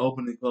only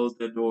open and close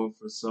that door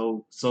for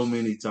so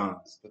many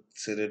times.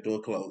 Till that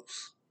door closed.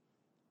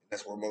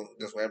 That's what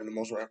happened to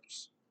most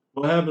rappers.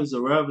 What happens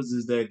to rappers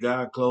is that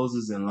God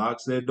closes and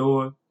locks that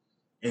door,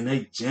 and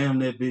they jam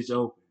that bitch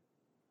open,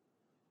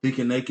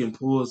 thinking they can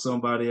pull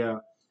somebody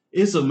out.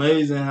 It's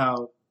amazing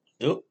how.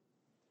 Yep.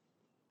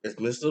 It's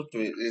messed up.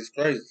 It's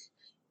crazy.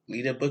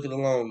 Leave that bucket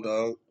alone,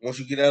 dog. Once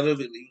you get out of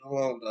it, leave it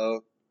alone,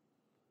 dog.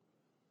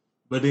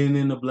 But then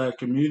in the black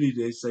community,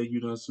 they say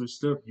you done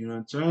switched up, you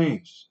done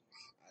changed.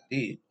 I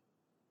did.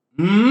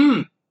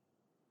 I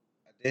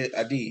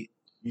did.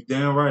 You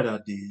damn right I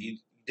did. You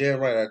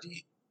damn right I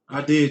did.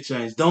 I did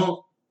change.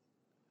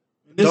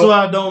 This is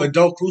why I don't. But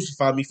don't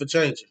crucify me for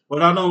changing.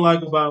 What I don't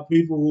like about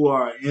people who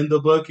are in the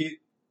bucket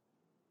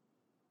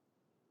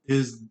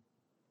is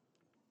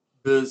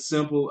the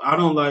simple. I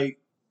don't like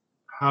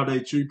how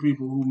they treat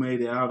people who made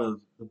it out of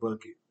the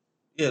bucket.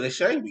 Yeah, they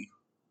shame me.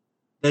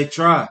 They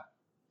try.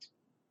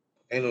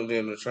 Ain't no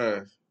damn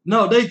trying.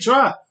 No, they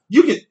try.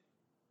 You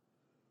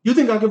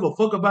think I give a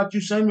fuck about you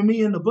shaming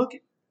me in the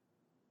bucket?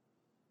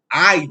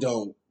 I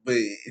don't. But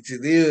to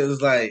them,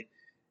 it's like,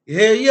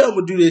 hell yeah, I'm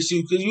gonna do that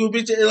shit because you a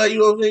bitch. Like, you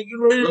know what I'm saying? You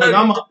know, like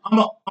I'm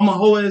a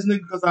whole ass nigga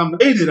because I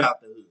made it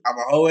out there. I'm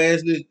a whole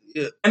ass nigga.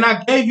 Yeah. And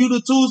I gave you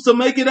the tools to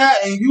make it out,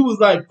 and you was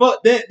like,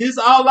 fuck that. This is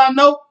all I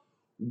know.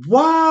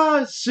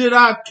 Why should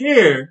I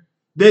care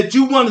that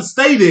you want to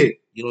stay there?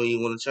 You don't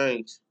even want to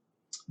change.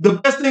 The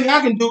best thing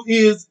I can do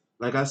is,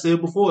 like I said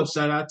before,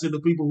 shout out to the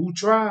people who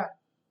tried.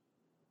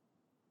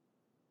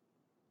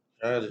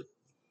 Tried it.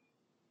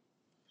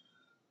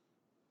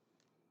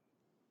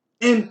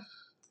 And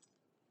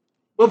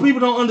what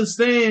people don't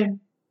understand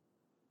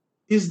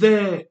is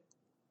that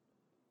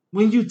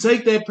when you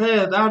take that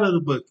path out of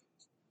the bucket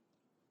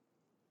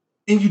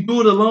and you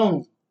do it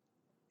alone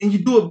and you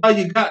do it by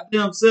your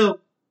goddamn self,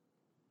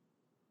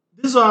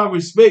 this is why I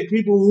respect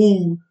people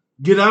who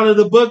get out of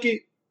the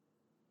bucket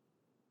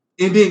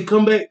and then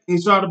come back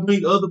and try to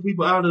bring other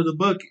people out of the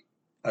bucket.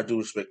 I do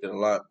respect it a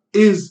lot.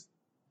 Is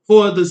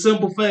for the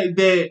simple fact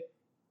that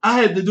I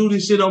had to do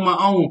this shit on my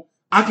own.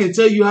 I can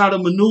tell you how to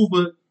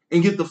maneuver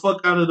and get the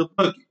fuck out of the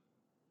bucket.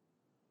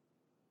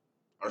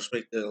 I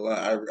respect that a lot.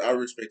 I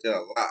respect that a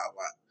lot.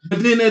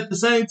 But then at the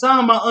same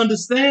time, I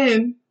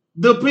understand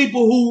the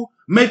people who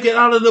make it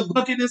out of the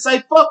bucket and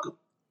say, fuck them.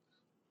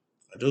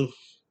 I do.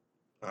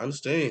 I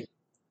understand.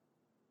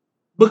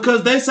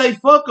 Because they say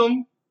fuck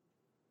them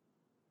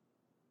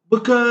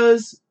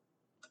because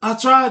I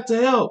tried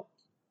to help.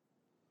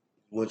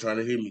 You weren't trying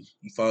to hear me.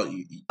 You thought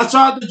you. I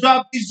tried to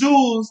drop these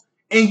jewels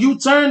and you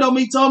turned on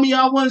me, told me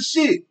I wasn't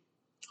shit.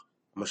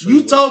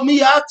 You told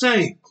me I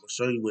changed. I'm going to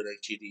show you where that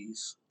shit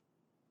is.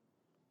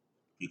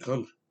 You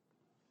coming.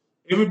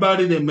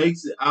 Everybody that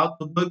makes it out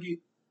the bucket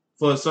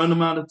for a certain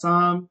amount of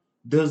time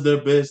does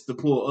their best to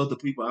pull other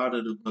people out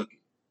of the bucket.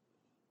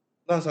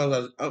 9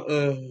 times out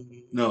of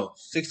no.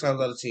 6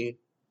 times out of 10.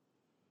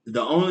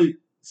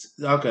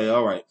 Okay,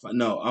 all right.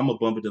 No, I'm going to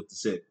bump it up to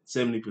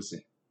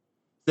 70%.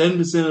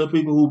 70% of the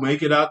people who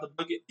make it out the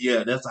bucket,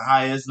 yeah, that's the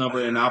highest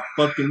number, and I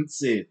fucking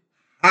said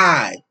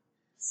high.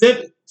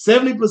 70%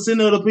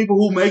 of the people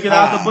who make it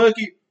out the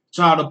bucket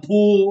try to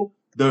pull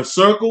their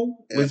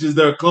circle, which is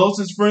their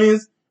closest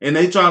friends, and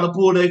they try to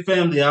pull their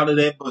family out of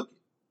that bucket.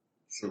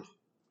 True.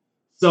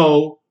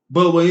 So,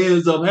 but what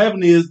ends up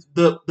happening is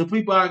the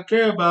people I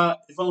care about,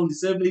 if only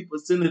 70%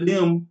 of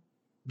them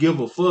give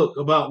a fuck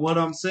about what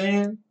I'm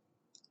saying,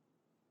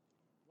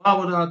 why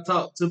would I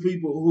talk to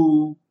people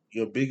who...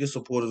 Your biggest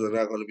supporters are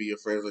not going to be your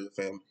friends or your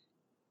family.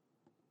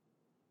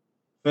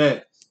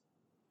 Facts.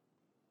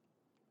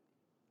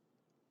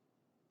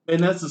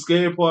 And that's the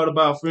scary part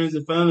about friends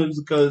and families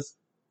because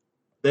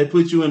they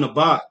put you in a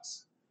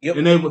box. Yep.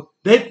 And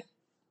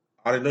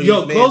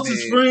your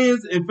closest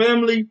friends and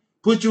family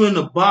put you in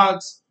a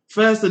box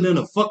faster than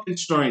a fucking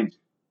stranger.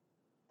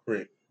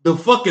 Correct. The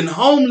fucking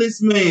homeless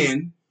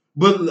man,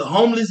 but the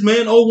homeless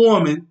man or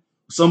woman,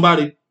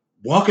 somebody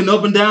walking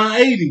up and down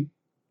 80,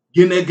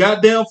 getting that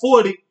goddamn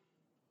 40,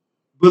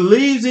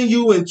 believes in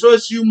you and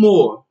trusts you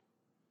more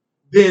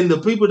than the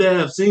people that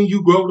have seen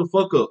you grow the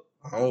fuck up.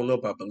 I don't know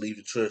about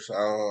believing church. I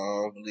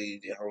don't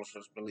believe that homeless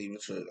person believe in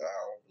church. I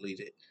don't believe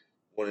that.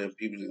 One of them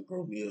people that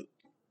grow me up.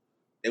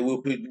 They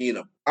will put me in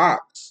a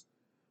box.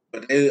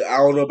 But I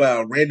don't know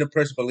about a random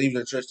person believing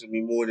in church to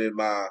me more than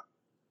my,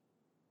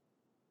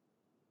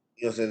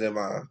 you know what I'm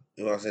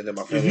saying, than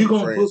my If family you're and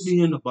gonna put friends.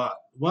 me in the box,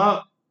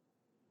 why?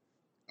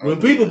 I When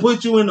don't people believe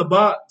put you in the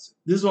box,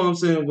 this is what I'm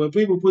saying. When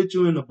people put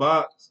you in the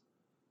box,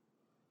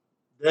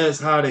 that's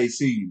how they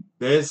see you.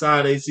 That's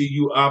how they see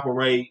you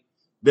operate.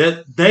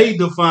 That they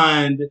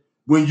defined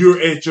when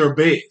you're at your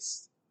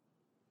best.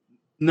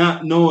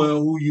 Not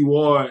knowing who you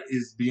are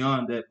is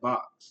beyond that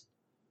box.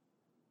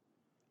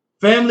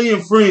 Family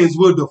and friends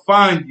will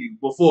define you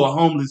before a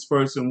homeless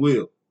person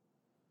will.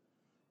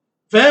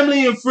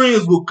 Family and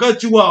friends will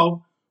cut you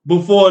off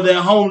before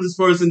that homeless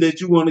person that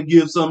you want to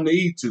give something to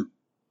eat to.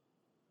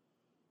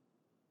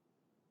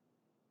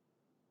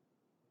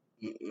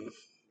 I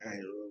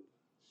don't know.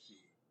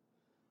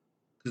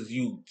 Because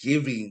you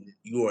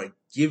are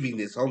giving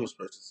this homeless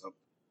person something.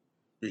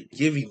 You're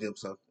giving them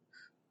something.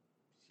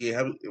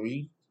 Yeah, I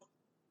mean,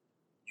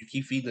 you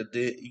keep feeding the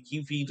dead, you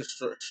keep feeding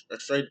a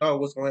stray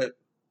dog. What's gonna happen?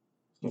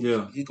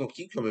 Yeah. He's gonna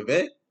keep coming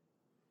back.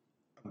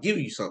 I'm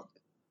giving you something.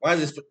 Why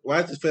is this?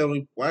 Why is this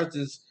family? Why is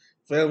this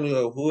family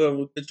or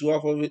whoever cut you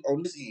off of it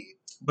on this end?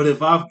 But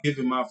if I've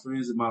given my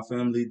friends and my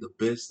family the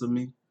best of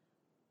me,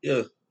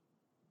 Yeah,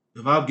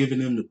 if I've given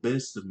them the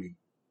best of me,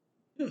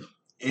 yeah.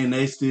 and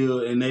they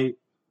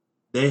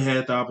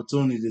had the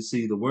opportunity to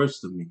see the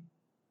worst of me,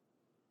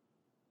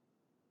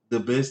 the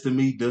best of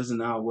me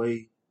doesn't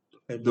outweigh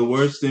Hey, the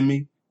worst in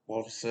me.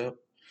 Marvin Sapp.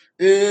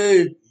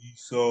 Hey, he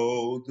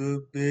saw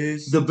the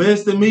best. The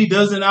best in me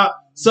doesn't out.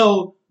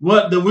 So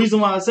what? The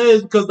reason why I say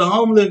is because the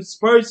homeless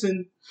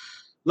person,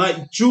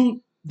 like truth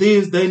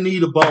is, they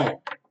need a bone.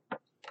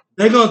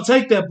 They're gonna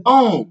take that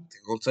bone.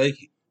 They're gonna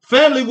take it.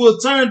 Family will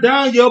turn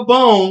down your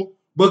bone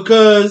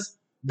because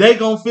they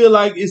gonna feel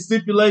like it's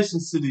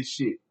stipulations to this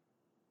shit.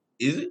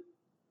 Is it?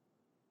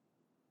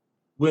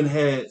 When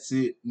has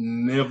it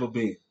never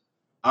been?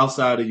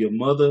 Outside of your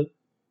mother,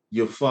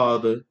 your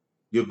father,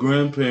 your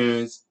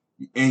grandparents,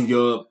 and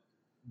your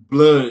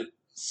blood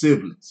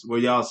siblings, where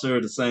y'all share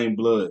the same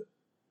blood.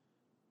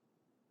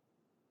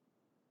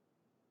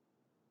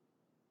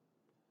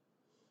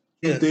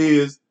 Yeah, Truth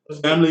is,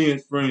 family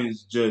and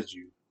friends judge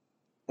you.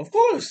 of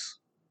course.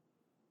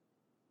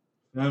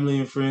 Family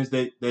and friends,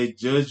 they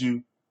judge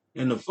you.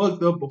 And the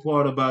fucked up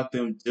part about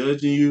them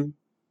judging you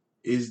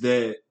is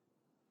that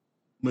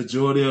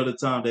majority of the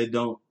time they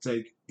don't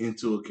take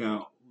into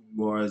account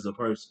who you are as a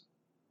person.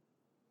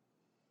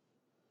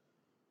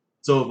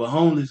 So if a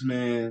homeless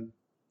man,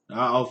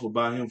 I offer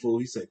buy him food,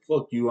 he say,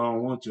 "Fuck you, I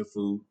don't want your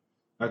food.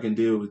 I can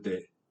deal with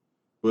that."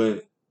 But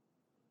if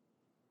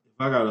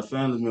I got a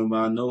family member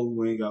I know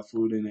who ain't got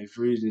food in their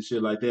fridge and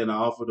shit like that, and I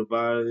offer to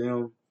buy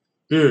them,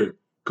 here,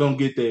 come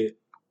get that.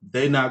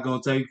 They not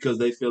gonna take it because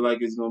they feel like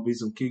it's gonna be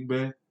some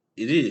kickback.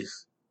 It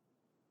is.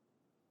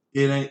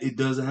 It ain't. It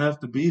doesn't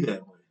have to be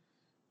that way.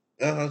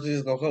 I'm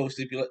just gonna come with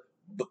stipulations.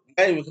 But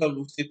not even come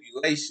with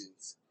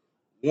stipulations.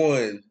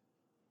 One,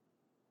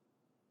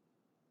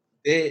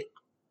 that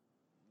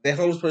that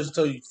homeless person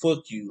tell you,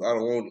 "Fuck you, I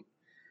don't want it."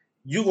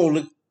 You gonna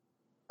look.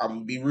 I'm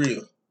gonna be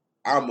real.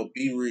 I'm gonna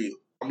be real.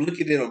 I'm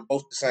looking at them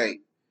both the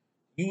same.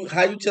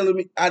 How you telling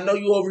me? I know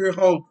you over here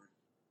hungry.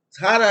 It's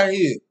hot out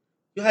here.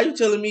 How you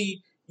telling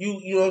me you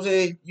know what I'm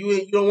saying?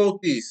 You don't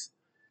want this.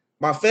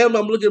 My family,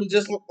 I'm looking at them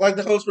just like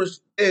the host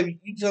person. Damn,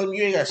 you telling me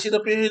you ain't got shit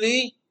up in here to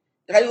eat?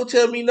 How you gonna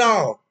tell me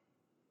no?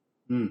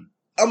 Mm.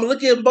 I'm gonna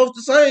look at them both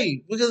the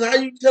same because how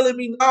you telling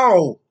me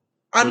no?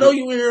 I know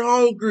you in here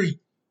hungry.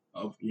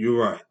 You're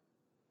right,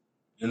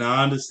 and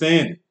I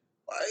understand it.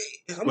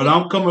 Like, But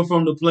I'm coming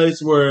from the place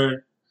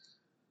where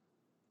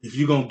if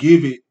you're gonna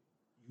give it,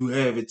 you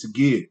have it to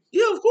give.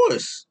 Yeah, of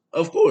course.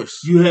 Of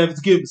course. You have it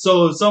to give.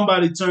 So if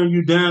somebody turned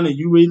you down and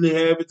you really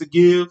have it to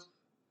give,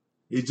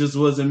 it just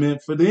wasn't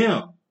meant for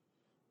them.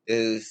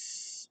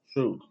 It's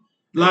true.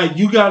 Like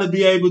you got to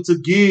be able to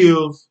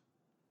give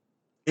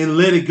and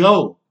let it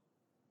go.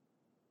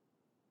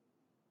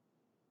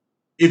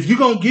 If you're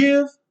gonna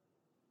give,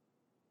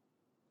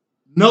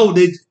 no,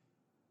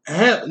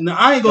 I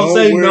ain't gonna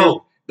say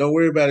no. Don't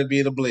worry about it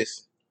being a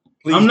blessing.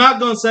 Please. I'm not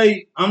gonna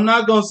say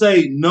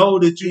no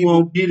that you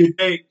won't get it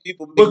back.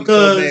 People make me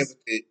so mad with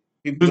it.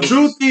 The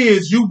truth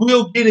is you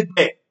will get it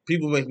back.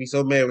 People make me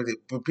so mad with it.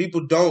 But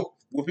people don't.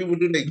 What people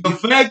do, they The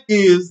fact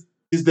is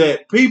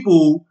that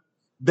people,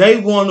 they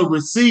want to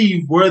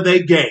receive where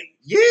they gave.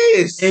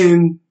 Yes.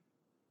 And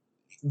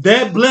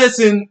that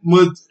blessing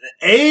was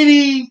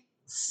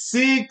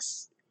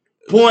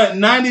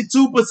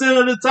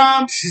 86.92% of the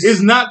time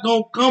is not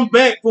going to come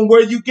back from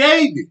where you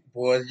gave it.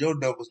 Boy, your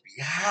numbers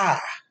be high.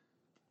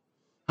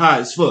 High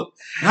as fuck.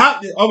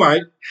 All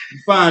right,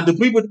 fine. The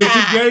people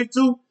that you gave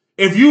to,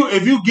 if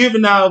you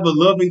giving out of a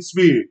loving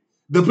spirit,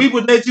 the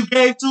people that you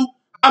gave to,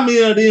 how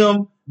many of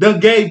them done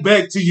gave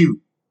back to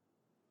you?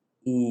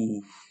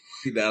 Ooh,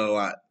 not a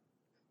lot.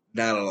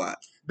 Not a lot.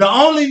 The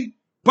only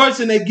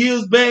Person that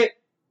gives back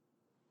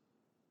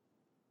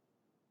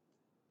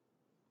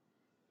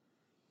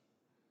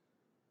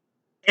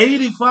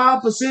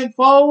 85%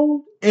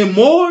 fold and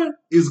more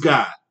is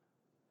God.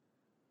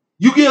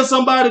 You give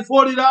somebody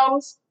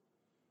 $40,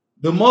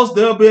 the most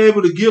they'll be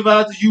able to give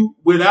out to you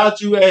without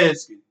you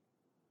asking.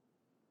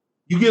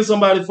 You give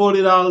somebody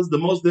 $40, the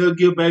most they'll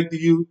give back to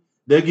you,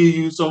 they'll give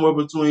you somewhere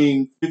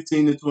between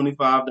 $15 to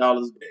 $25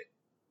 back.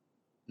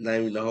 Not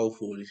even the whole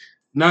 40.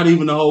 Not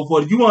even the whole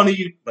 40. You want to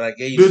eat. But I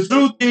gave you The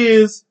truth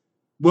is,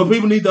 what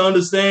people need to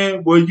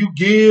understand, where you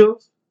give,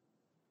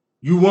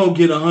 you won't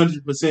get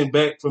 100%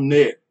 back from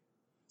there.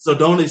 So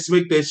don't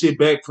expect that shit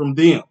back from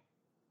them.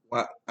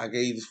 why I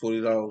gave you this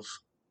 $40.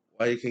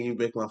 Why you can't give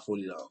me back my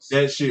 $40?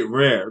 That shit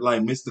rare,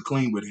 like Mr.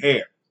 Clean with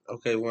hair.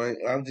 Okay, well,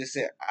 I'm just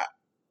saying,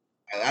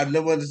 I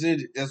never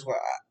understood it. That's why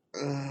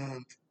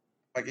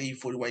I gave you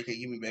 40. Why you can't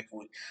give me back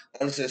 40?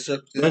 I understand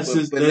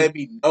circumstances, but let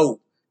me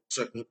know.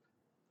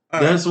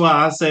 That's why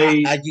I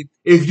say, I get,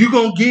 if you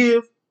gonna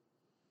give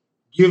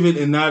it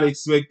and not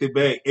expect it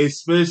back.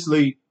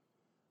 Especially,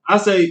 I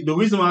say the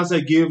reason why I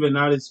say give and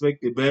not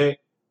expect it back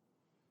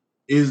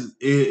is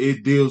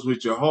it deals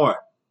with your heart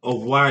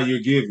of why you're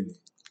giving it.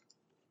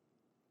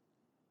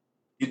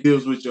 It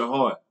deals with your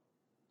heart.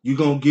 You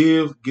gonna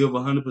give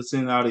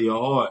 100% out of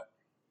your heart.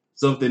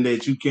 Something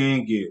that you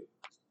can give.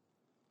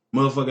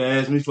 Motherfucker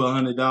asked me for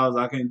 $100.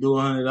 I can't do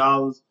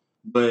 $100,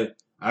 but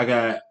I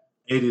got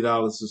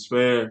 $80 to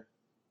spare.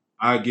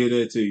 I give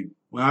that to you.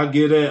 When I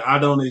get that, I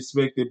don't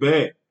expect it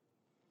back.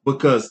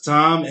 Because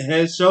time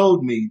has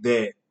showed me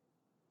that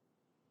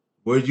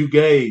where you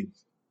gave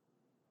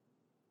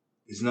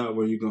is not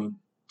where you're going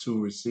to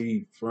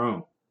receive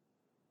from.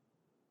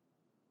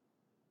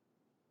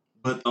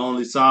 But the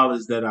only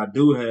solace that I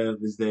do have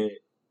is that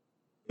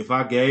if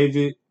I gave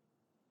it,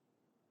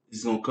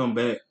 it's going to come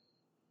back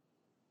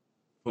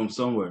from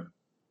somewhere.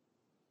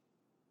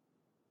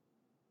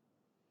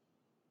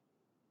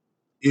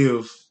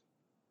 If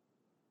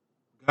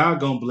God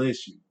going to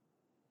bless you,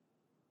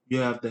 you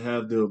have to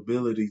have the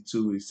ability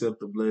to accept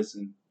the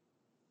blessing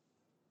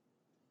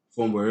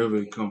from wherever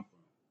it comes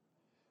from.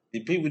 the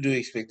people do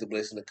expect the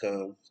blessing to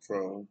come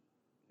from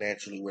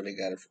naturally where they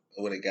got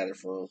it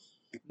from.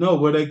 No,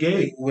 where they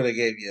gave. Where they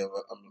gave you,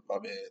 my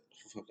bad.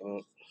 Fucking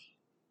up.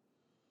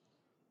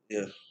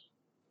 Yeah,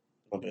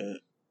 my bad.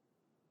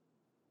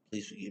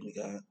 Please forgive me,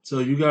 God. So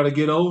you got to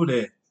get over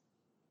that.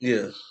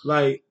 Yeah,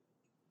 Like,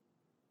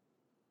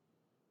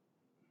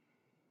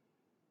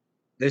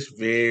 that's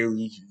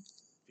very,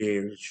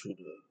 very true.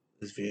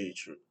 It's very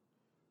true.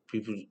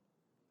 People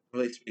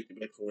don't expect it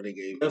back from what they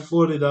gave. that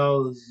 $40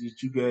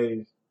 that you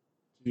gave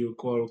to your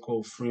quote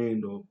unquote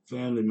friend or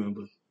family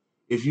member,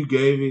 if you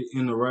gave it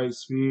in the right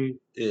spirit,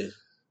 Yeah,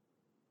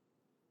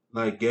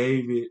 like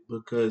gave it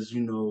because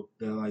you know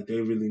that like they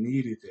really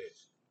needed that,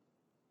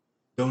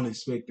 don't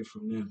expect it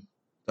from them.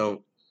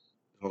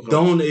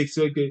 Don't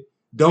expect it.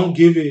 Don't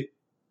give it,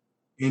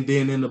 and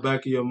then in the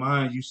back of your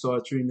mind you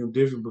start treating them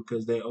different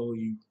because they owe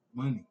you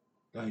money,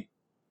 like,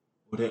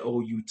 or they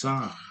owe you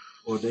time,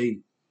 or they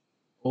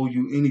owe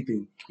you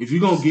anything. If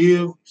you're gonna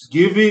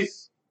give it.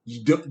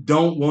 You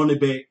don't want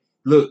it back.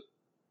 Look,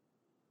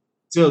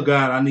 tell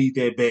God I need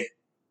that back.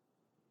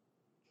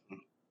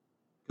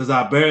 Because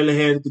I barely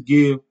had it to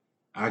give.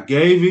 I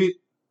gave it.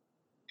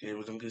 Gave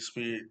it a good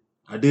spirit.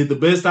 I did the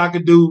best I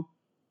could do.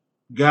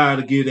 God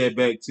to give that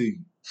back to you.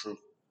 True.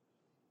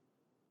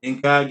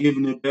 And God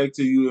giving it back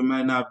to you, it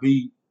might not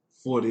be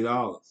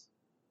 $40.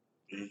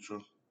 Very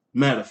true.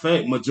 Matter of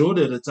fact,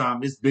 majority of the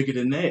time, it's bigger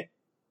than that.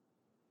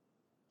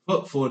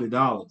 Fuck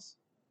 $40.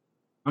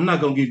 I'm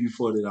not going to give you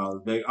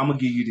 $40 back. I'm going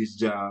to give you this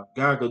job.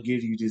 God going to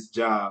give you this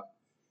job.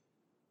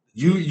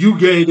 You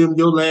gave them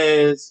your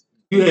last,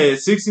 you had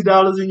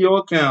 $60 in your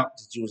account.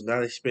 That you was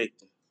not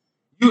expecting.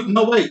 You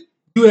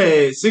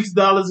had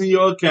 $6 in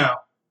your account.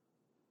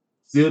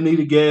 Still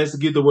needed gas to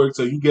get to work,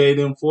 so you gave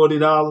them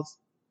 $40.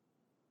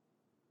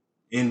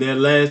 And that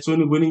last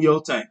 20 went in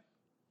your tank.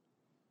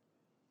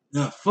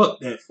 Now fuck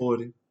that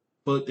 40.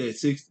 Fuck that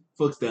 60.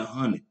 Fuck that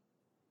 100.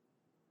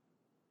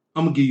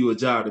 I'm gonna give you a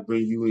job to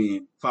bring you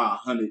in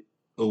 $500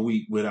 a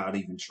week without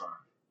even trying.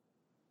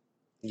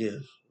 Yeah.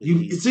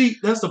 You see,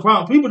 that's the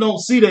problem. People don't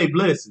see their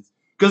blessings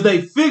because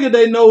they figure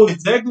they know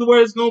exactly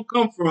where it's gonna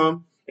come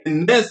from,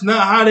 and that's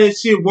not how that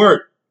shit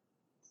works.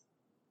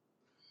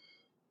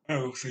 I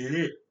don't see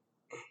it.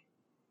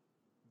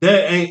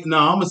 That ain't no.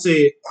 I'm gonna say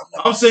it.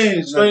 I'm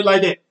saying it straight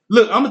like that.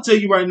 Look, I'm gonna tell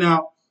you right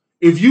now.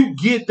 If you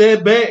get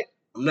that back,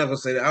 I'm not gonna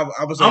say that. I'm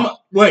gonna say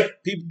wait.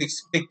 People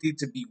expect it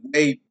to be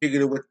way bigger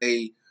than what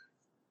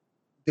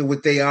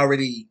they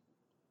already.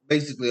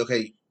 Basically,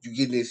 okay, you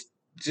get this.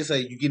 Just say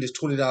you get this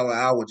 $20 an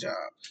hour job.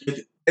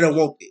 They don't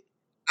want it.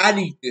 I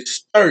need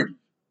this 30.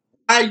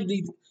 Why you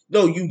need?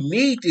 No, you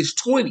need this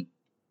 20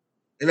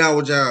 an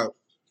hour job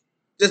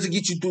just to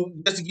get you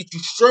through, just to get you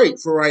straight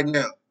for right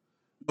now.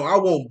 No, I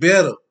want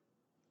better.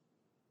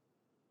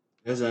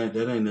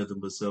 That ain't nothing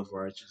but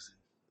self-righteousness.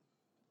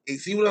 You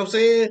see what I'm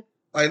saying?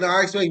 Like, no,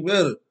 I expect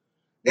better.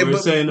 What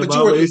it's saying in the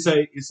Bible, it's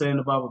saying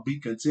the Bible, be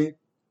content.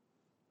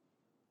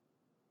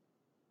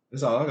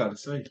 That's all I gotta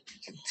say.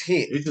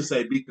 Content. It just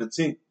say be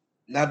content.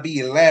 Not be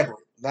elaborate.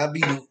 Not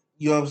be,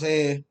 you know what I'm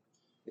saying?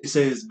 It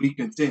says be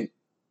content.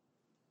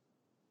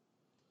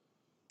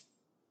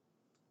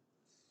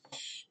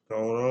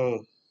 Going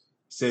on. It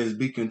says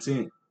be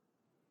content.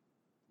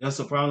 That's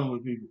the problem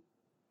with people.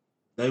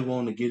 They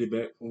want to get it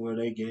back from where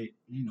they get,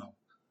 you know.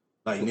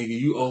 Like, nigga,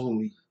 you owe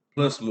me.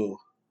 Plus more.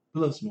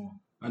 Plus more.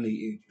 I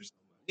need interest.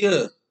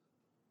 Yeah.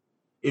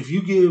 If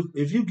you give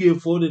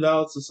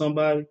 $40 to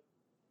somebody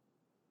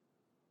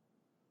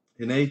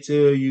and they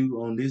tell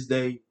you on this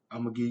day,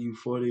 I'm gonna give you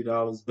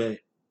 $40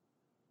 back,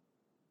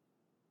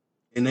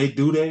 and they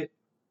do that,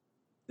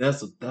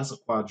 that's a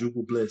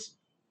quadruple blessing.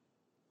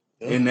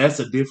 Yeah. And that's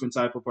a different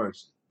type of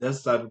person.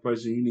 That's the type of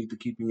person you need to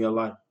keep in your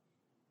life.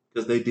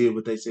 Because they did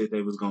what they said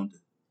they was gonna do.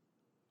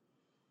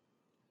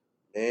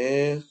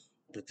 Man,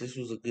 but this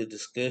was a good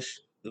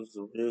discussion. It was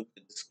a real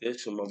good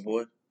discussion, my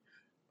boy.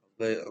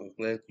 I'm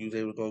glad you was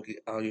able to go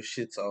get all your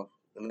shits off.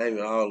 And not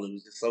even all of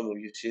it, just some of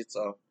your shits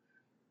off.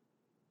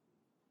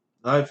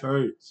 Life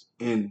hurts.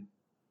 And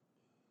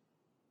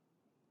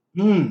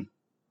pain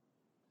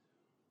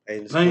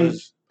is pleasure.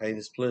 Pain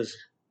is pleasure.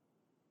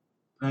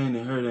 Pain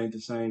and hurt ain't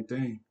the same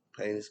thing.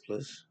 Pain is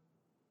pleasure.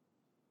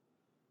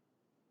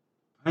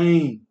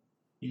 Pain,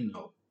 you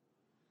know.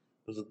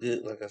 It was a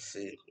good, like I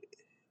said.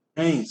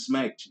 Pain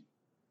smacked you.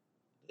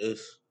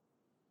 Yes.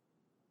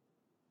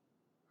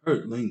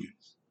 Hurt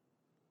lingers.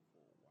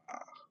 Wow.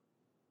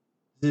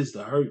 This is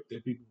the hurt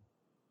that people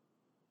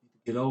need to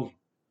get over.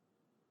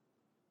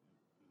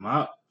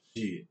 My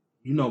shit.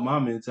 You know my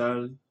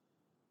mentality.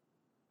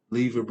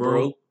 Leave it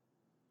broke.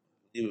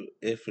 You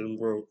effing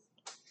broke.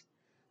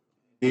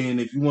 And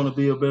if you want to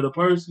be a better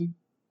person,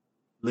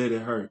 let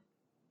it hurt.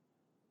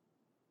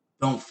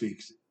 Don't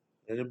fix it.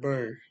 Let it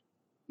burn.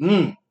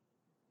 Let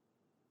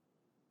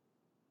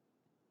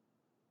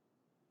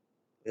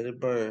it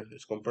burn.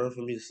 It's gonna burn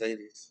for me to say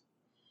this.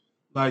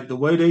 Like the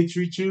way they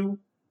treat you,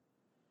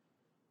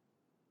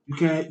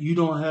 you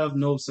don't have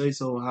no say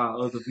so how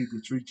other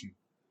people treat you.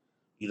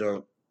 You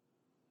don't.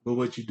 But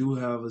what you do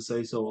have a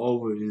say so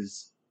over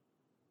is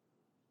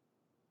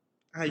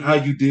how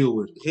you deal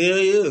with it. Hell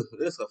yeah,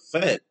 that's a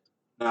fact.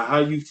 Now how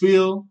you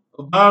feel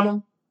about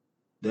them,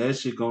 that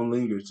shit gonna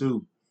linger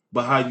too.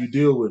 But how you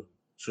deal with them.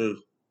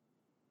 True.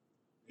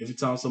 Every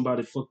time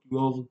somebody fuck you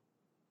over,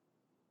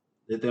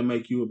 let that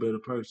make you a better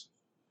person.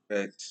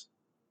 Facts.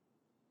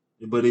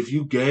 But if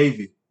you gave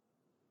it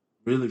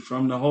really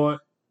from the heart,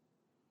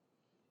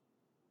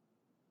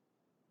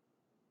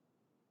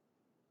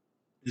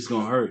 it's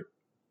gonna hurt.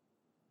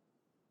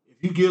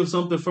 If you give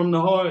something from the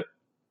heart,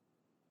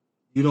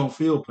 you don't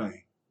feel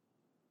pain.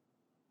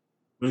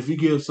 But if you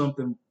give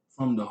something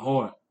from the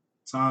heart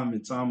time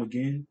and time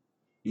again,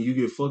 and you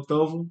get fucked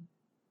over,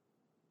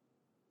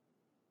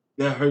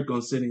 that hurt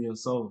gonna sit in your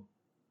soul.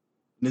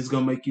 And it's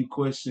gonna make you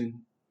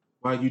question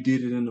why you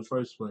did it in the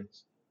first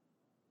place.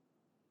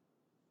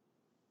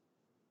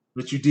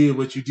 But you did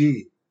what you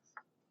did.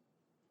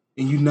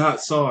 And you're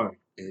not sorry.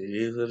 It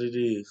is what it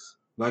is.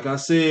 Like I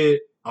said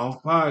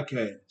off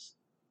podcast,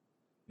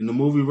 in the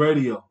movie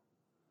Radio,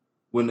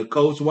 when the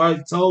coach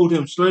White told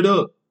him straight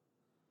up,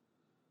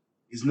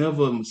 it's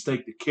never a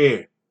mistake to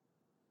care.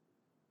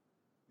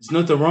 There's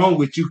nothing wrong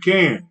with you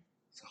caring.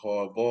 It's a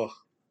hard ball.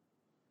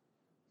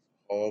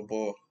 Hard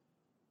ball.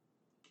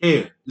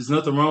 Care. There's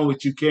nothing wrong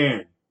with you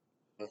caring.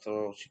 Nothing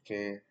wrong with you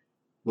caring.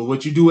 But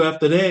what you do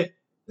after that,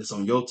 that's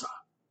on your time.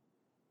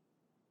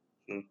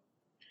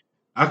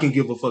 I can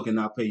give a fuck and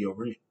not pay your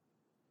rent.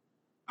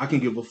 I can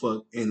give a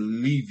fuck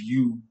and leave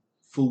you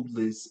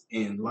foodless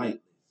and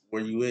lightless.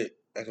 Where you at?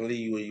 I can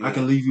leave you where you I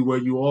can leave you where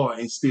you are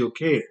and still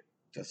care.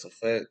 That's a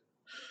fact.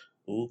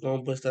 Who's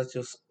gonna bust out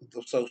your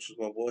socials,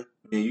 my boy?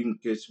 And you can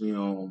catch me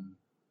on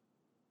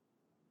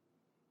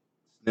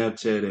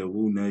Snapchat at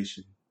Woo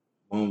Nation.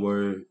 One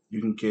word. You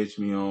can catch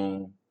me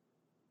on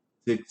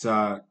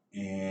TikTok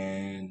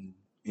and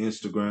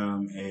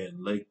Instagram at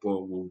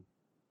Lakeport Woo.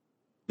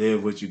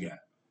 There's what you got.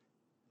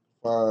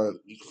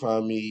 You can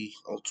find me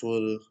on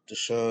Twitter,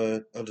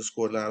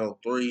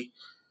 Deshaun_903.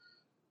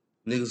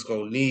 Niggas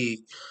gonna need.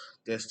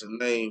 That's the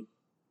name.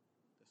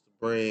 That's the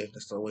brand.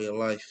 That's the way of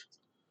life.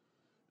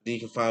 Then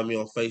you can find me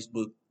on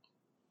Facebook.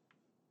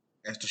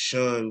 That's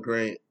Deshaun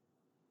Grant.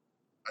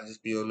 I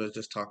just be on there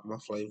just talking my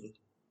flavor.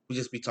 We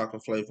just be talking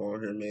flavor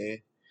on here,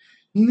 man.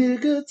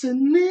 Nigga to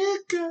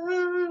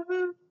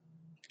nigga.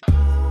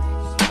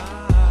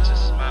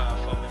 Just smile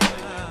for me,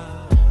 baby.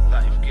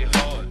 Life get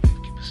hard.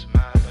 Keep a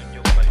smile on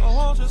your face.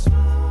 Oh, just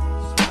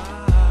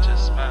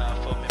smile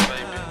for me,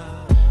 baby.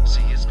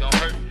 See, it's gonna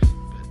hurt,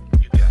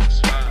 but you gotta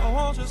smile.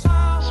 Oh, just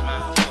smile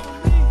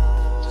for me.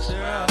 Just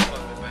smile for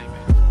me, baby.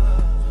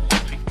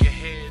 Pick your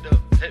head up.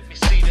 Let me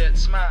see that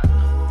smile.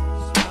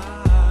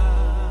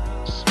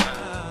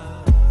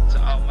 Smile.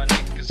 To all my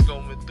niggas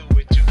going through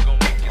it, you gon'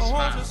 make it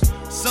smile.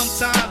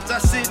 Sometimes I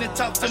sit and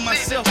talk to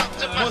myself,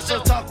 more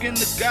so talking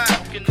to God.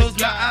 Close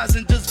my eyes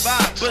and just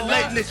vibe. But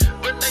lately,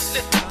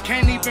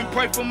 can't even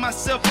pray for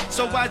myself,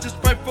 so I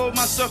just pray for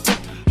my circle,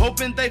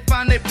 hoping they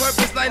find their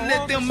purpose. Like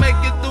let them make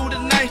it through the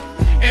night.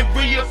 and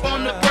re-up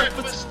on the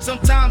breakfast.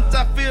 Sometimes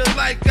I feel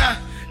like I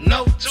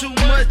know too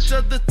much,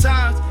 other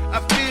times I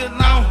feel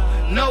I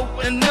don't know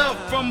enough.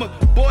 From a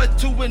boy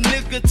to a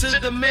nigga to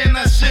the man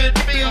I should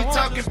be.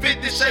 Talking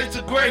 50 shades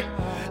of gray.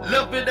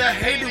 Love it, I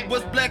hate it,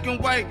 was black and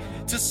white.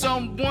 To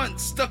someone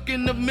stuck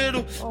in the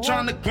middle,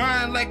 trying to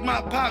grind like my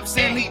pops,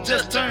 and he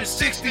just turned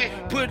 60.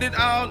 Put it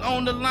all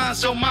on the line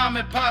so mom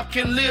and pop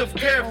can live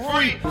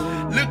carefree.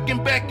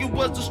 Looking back, it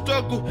was a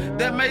struggle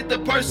that made the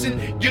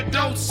person you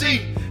don't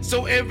see.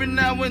 So every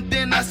now and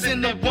then I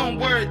send a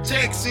one-word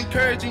text,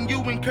 encouraging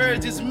you,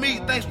 encourages me.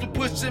 Thanks for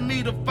pushing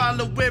me to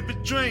follow every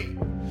dream.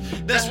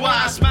 That's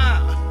why I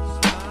smile.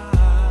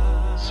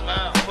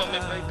 Smile for me,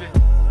 baby.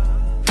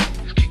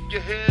 Keep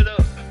your head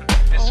up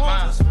and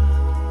smile.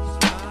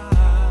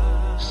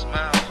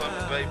 Smile for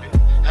me, baby.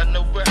 I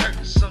know it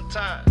hurts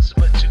sometimes,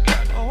 but you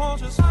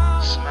gotta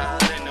smile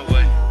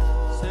anyway.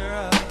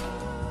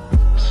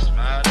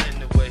 Smile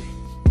anyway.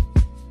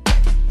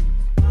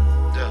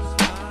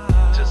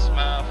 Just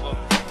smile for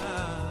me.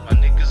 My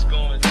niggas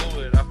going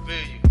through it, I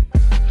feel you.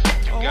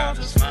 You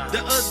gotta smile.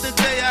 The other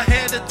day I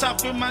had a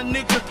talk with my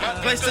nigga.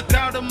 Placed a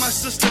call to my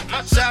sister.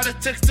 Shot a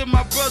text to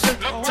my brother.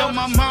 Told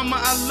my mama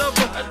I love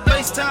her.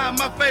 FaceTime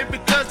my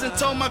favorite cousin.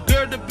 Told my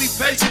girl to be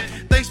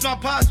patient. Thanks my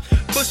pops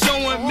for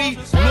showing me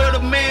what a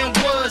man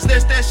was.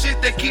 That's that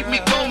shit that keep me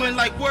going.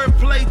 Like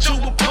wordplay to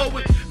a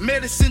poet.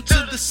 Medicine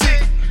to the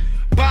sick.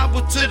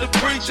 Bible to the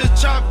preacher,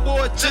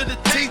 chalkboard to the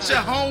teacher,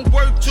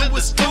 homework to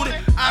a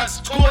student,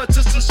 aux cord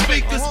to some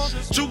speakers,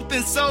 truth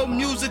and soul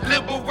music,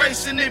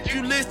 liberation if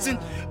you listen,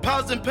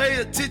 pause and pay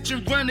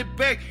attention, run it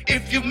back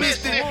if you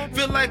missed it,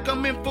 feel like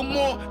I'm in for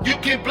more, you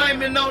can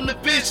blame it on the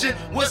vision,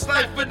 what's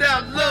life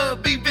without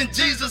love, even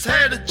Jesus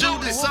had a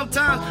Judas,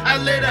 sometimes I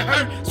let it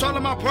hurt, swallow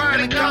my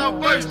pride and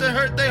call first, it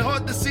hurt their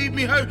heart to see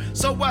me hurt,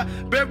 so I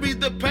bury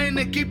the pain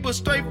and keep a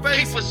straight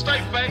face,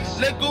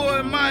 let go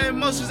of my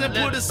emotions and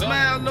put a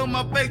smile on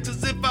my face,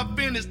 as if I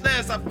finished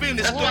last, I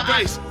finished the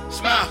race.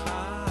 Smile.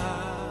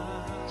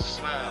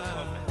 Smile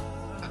for me.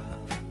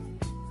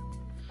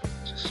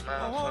 Just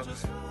smile for me.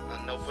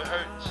 I know it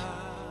hurts.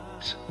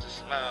 Just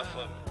smile for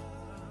me.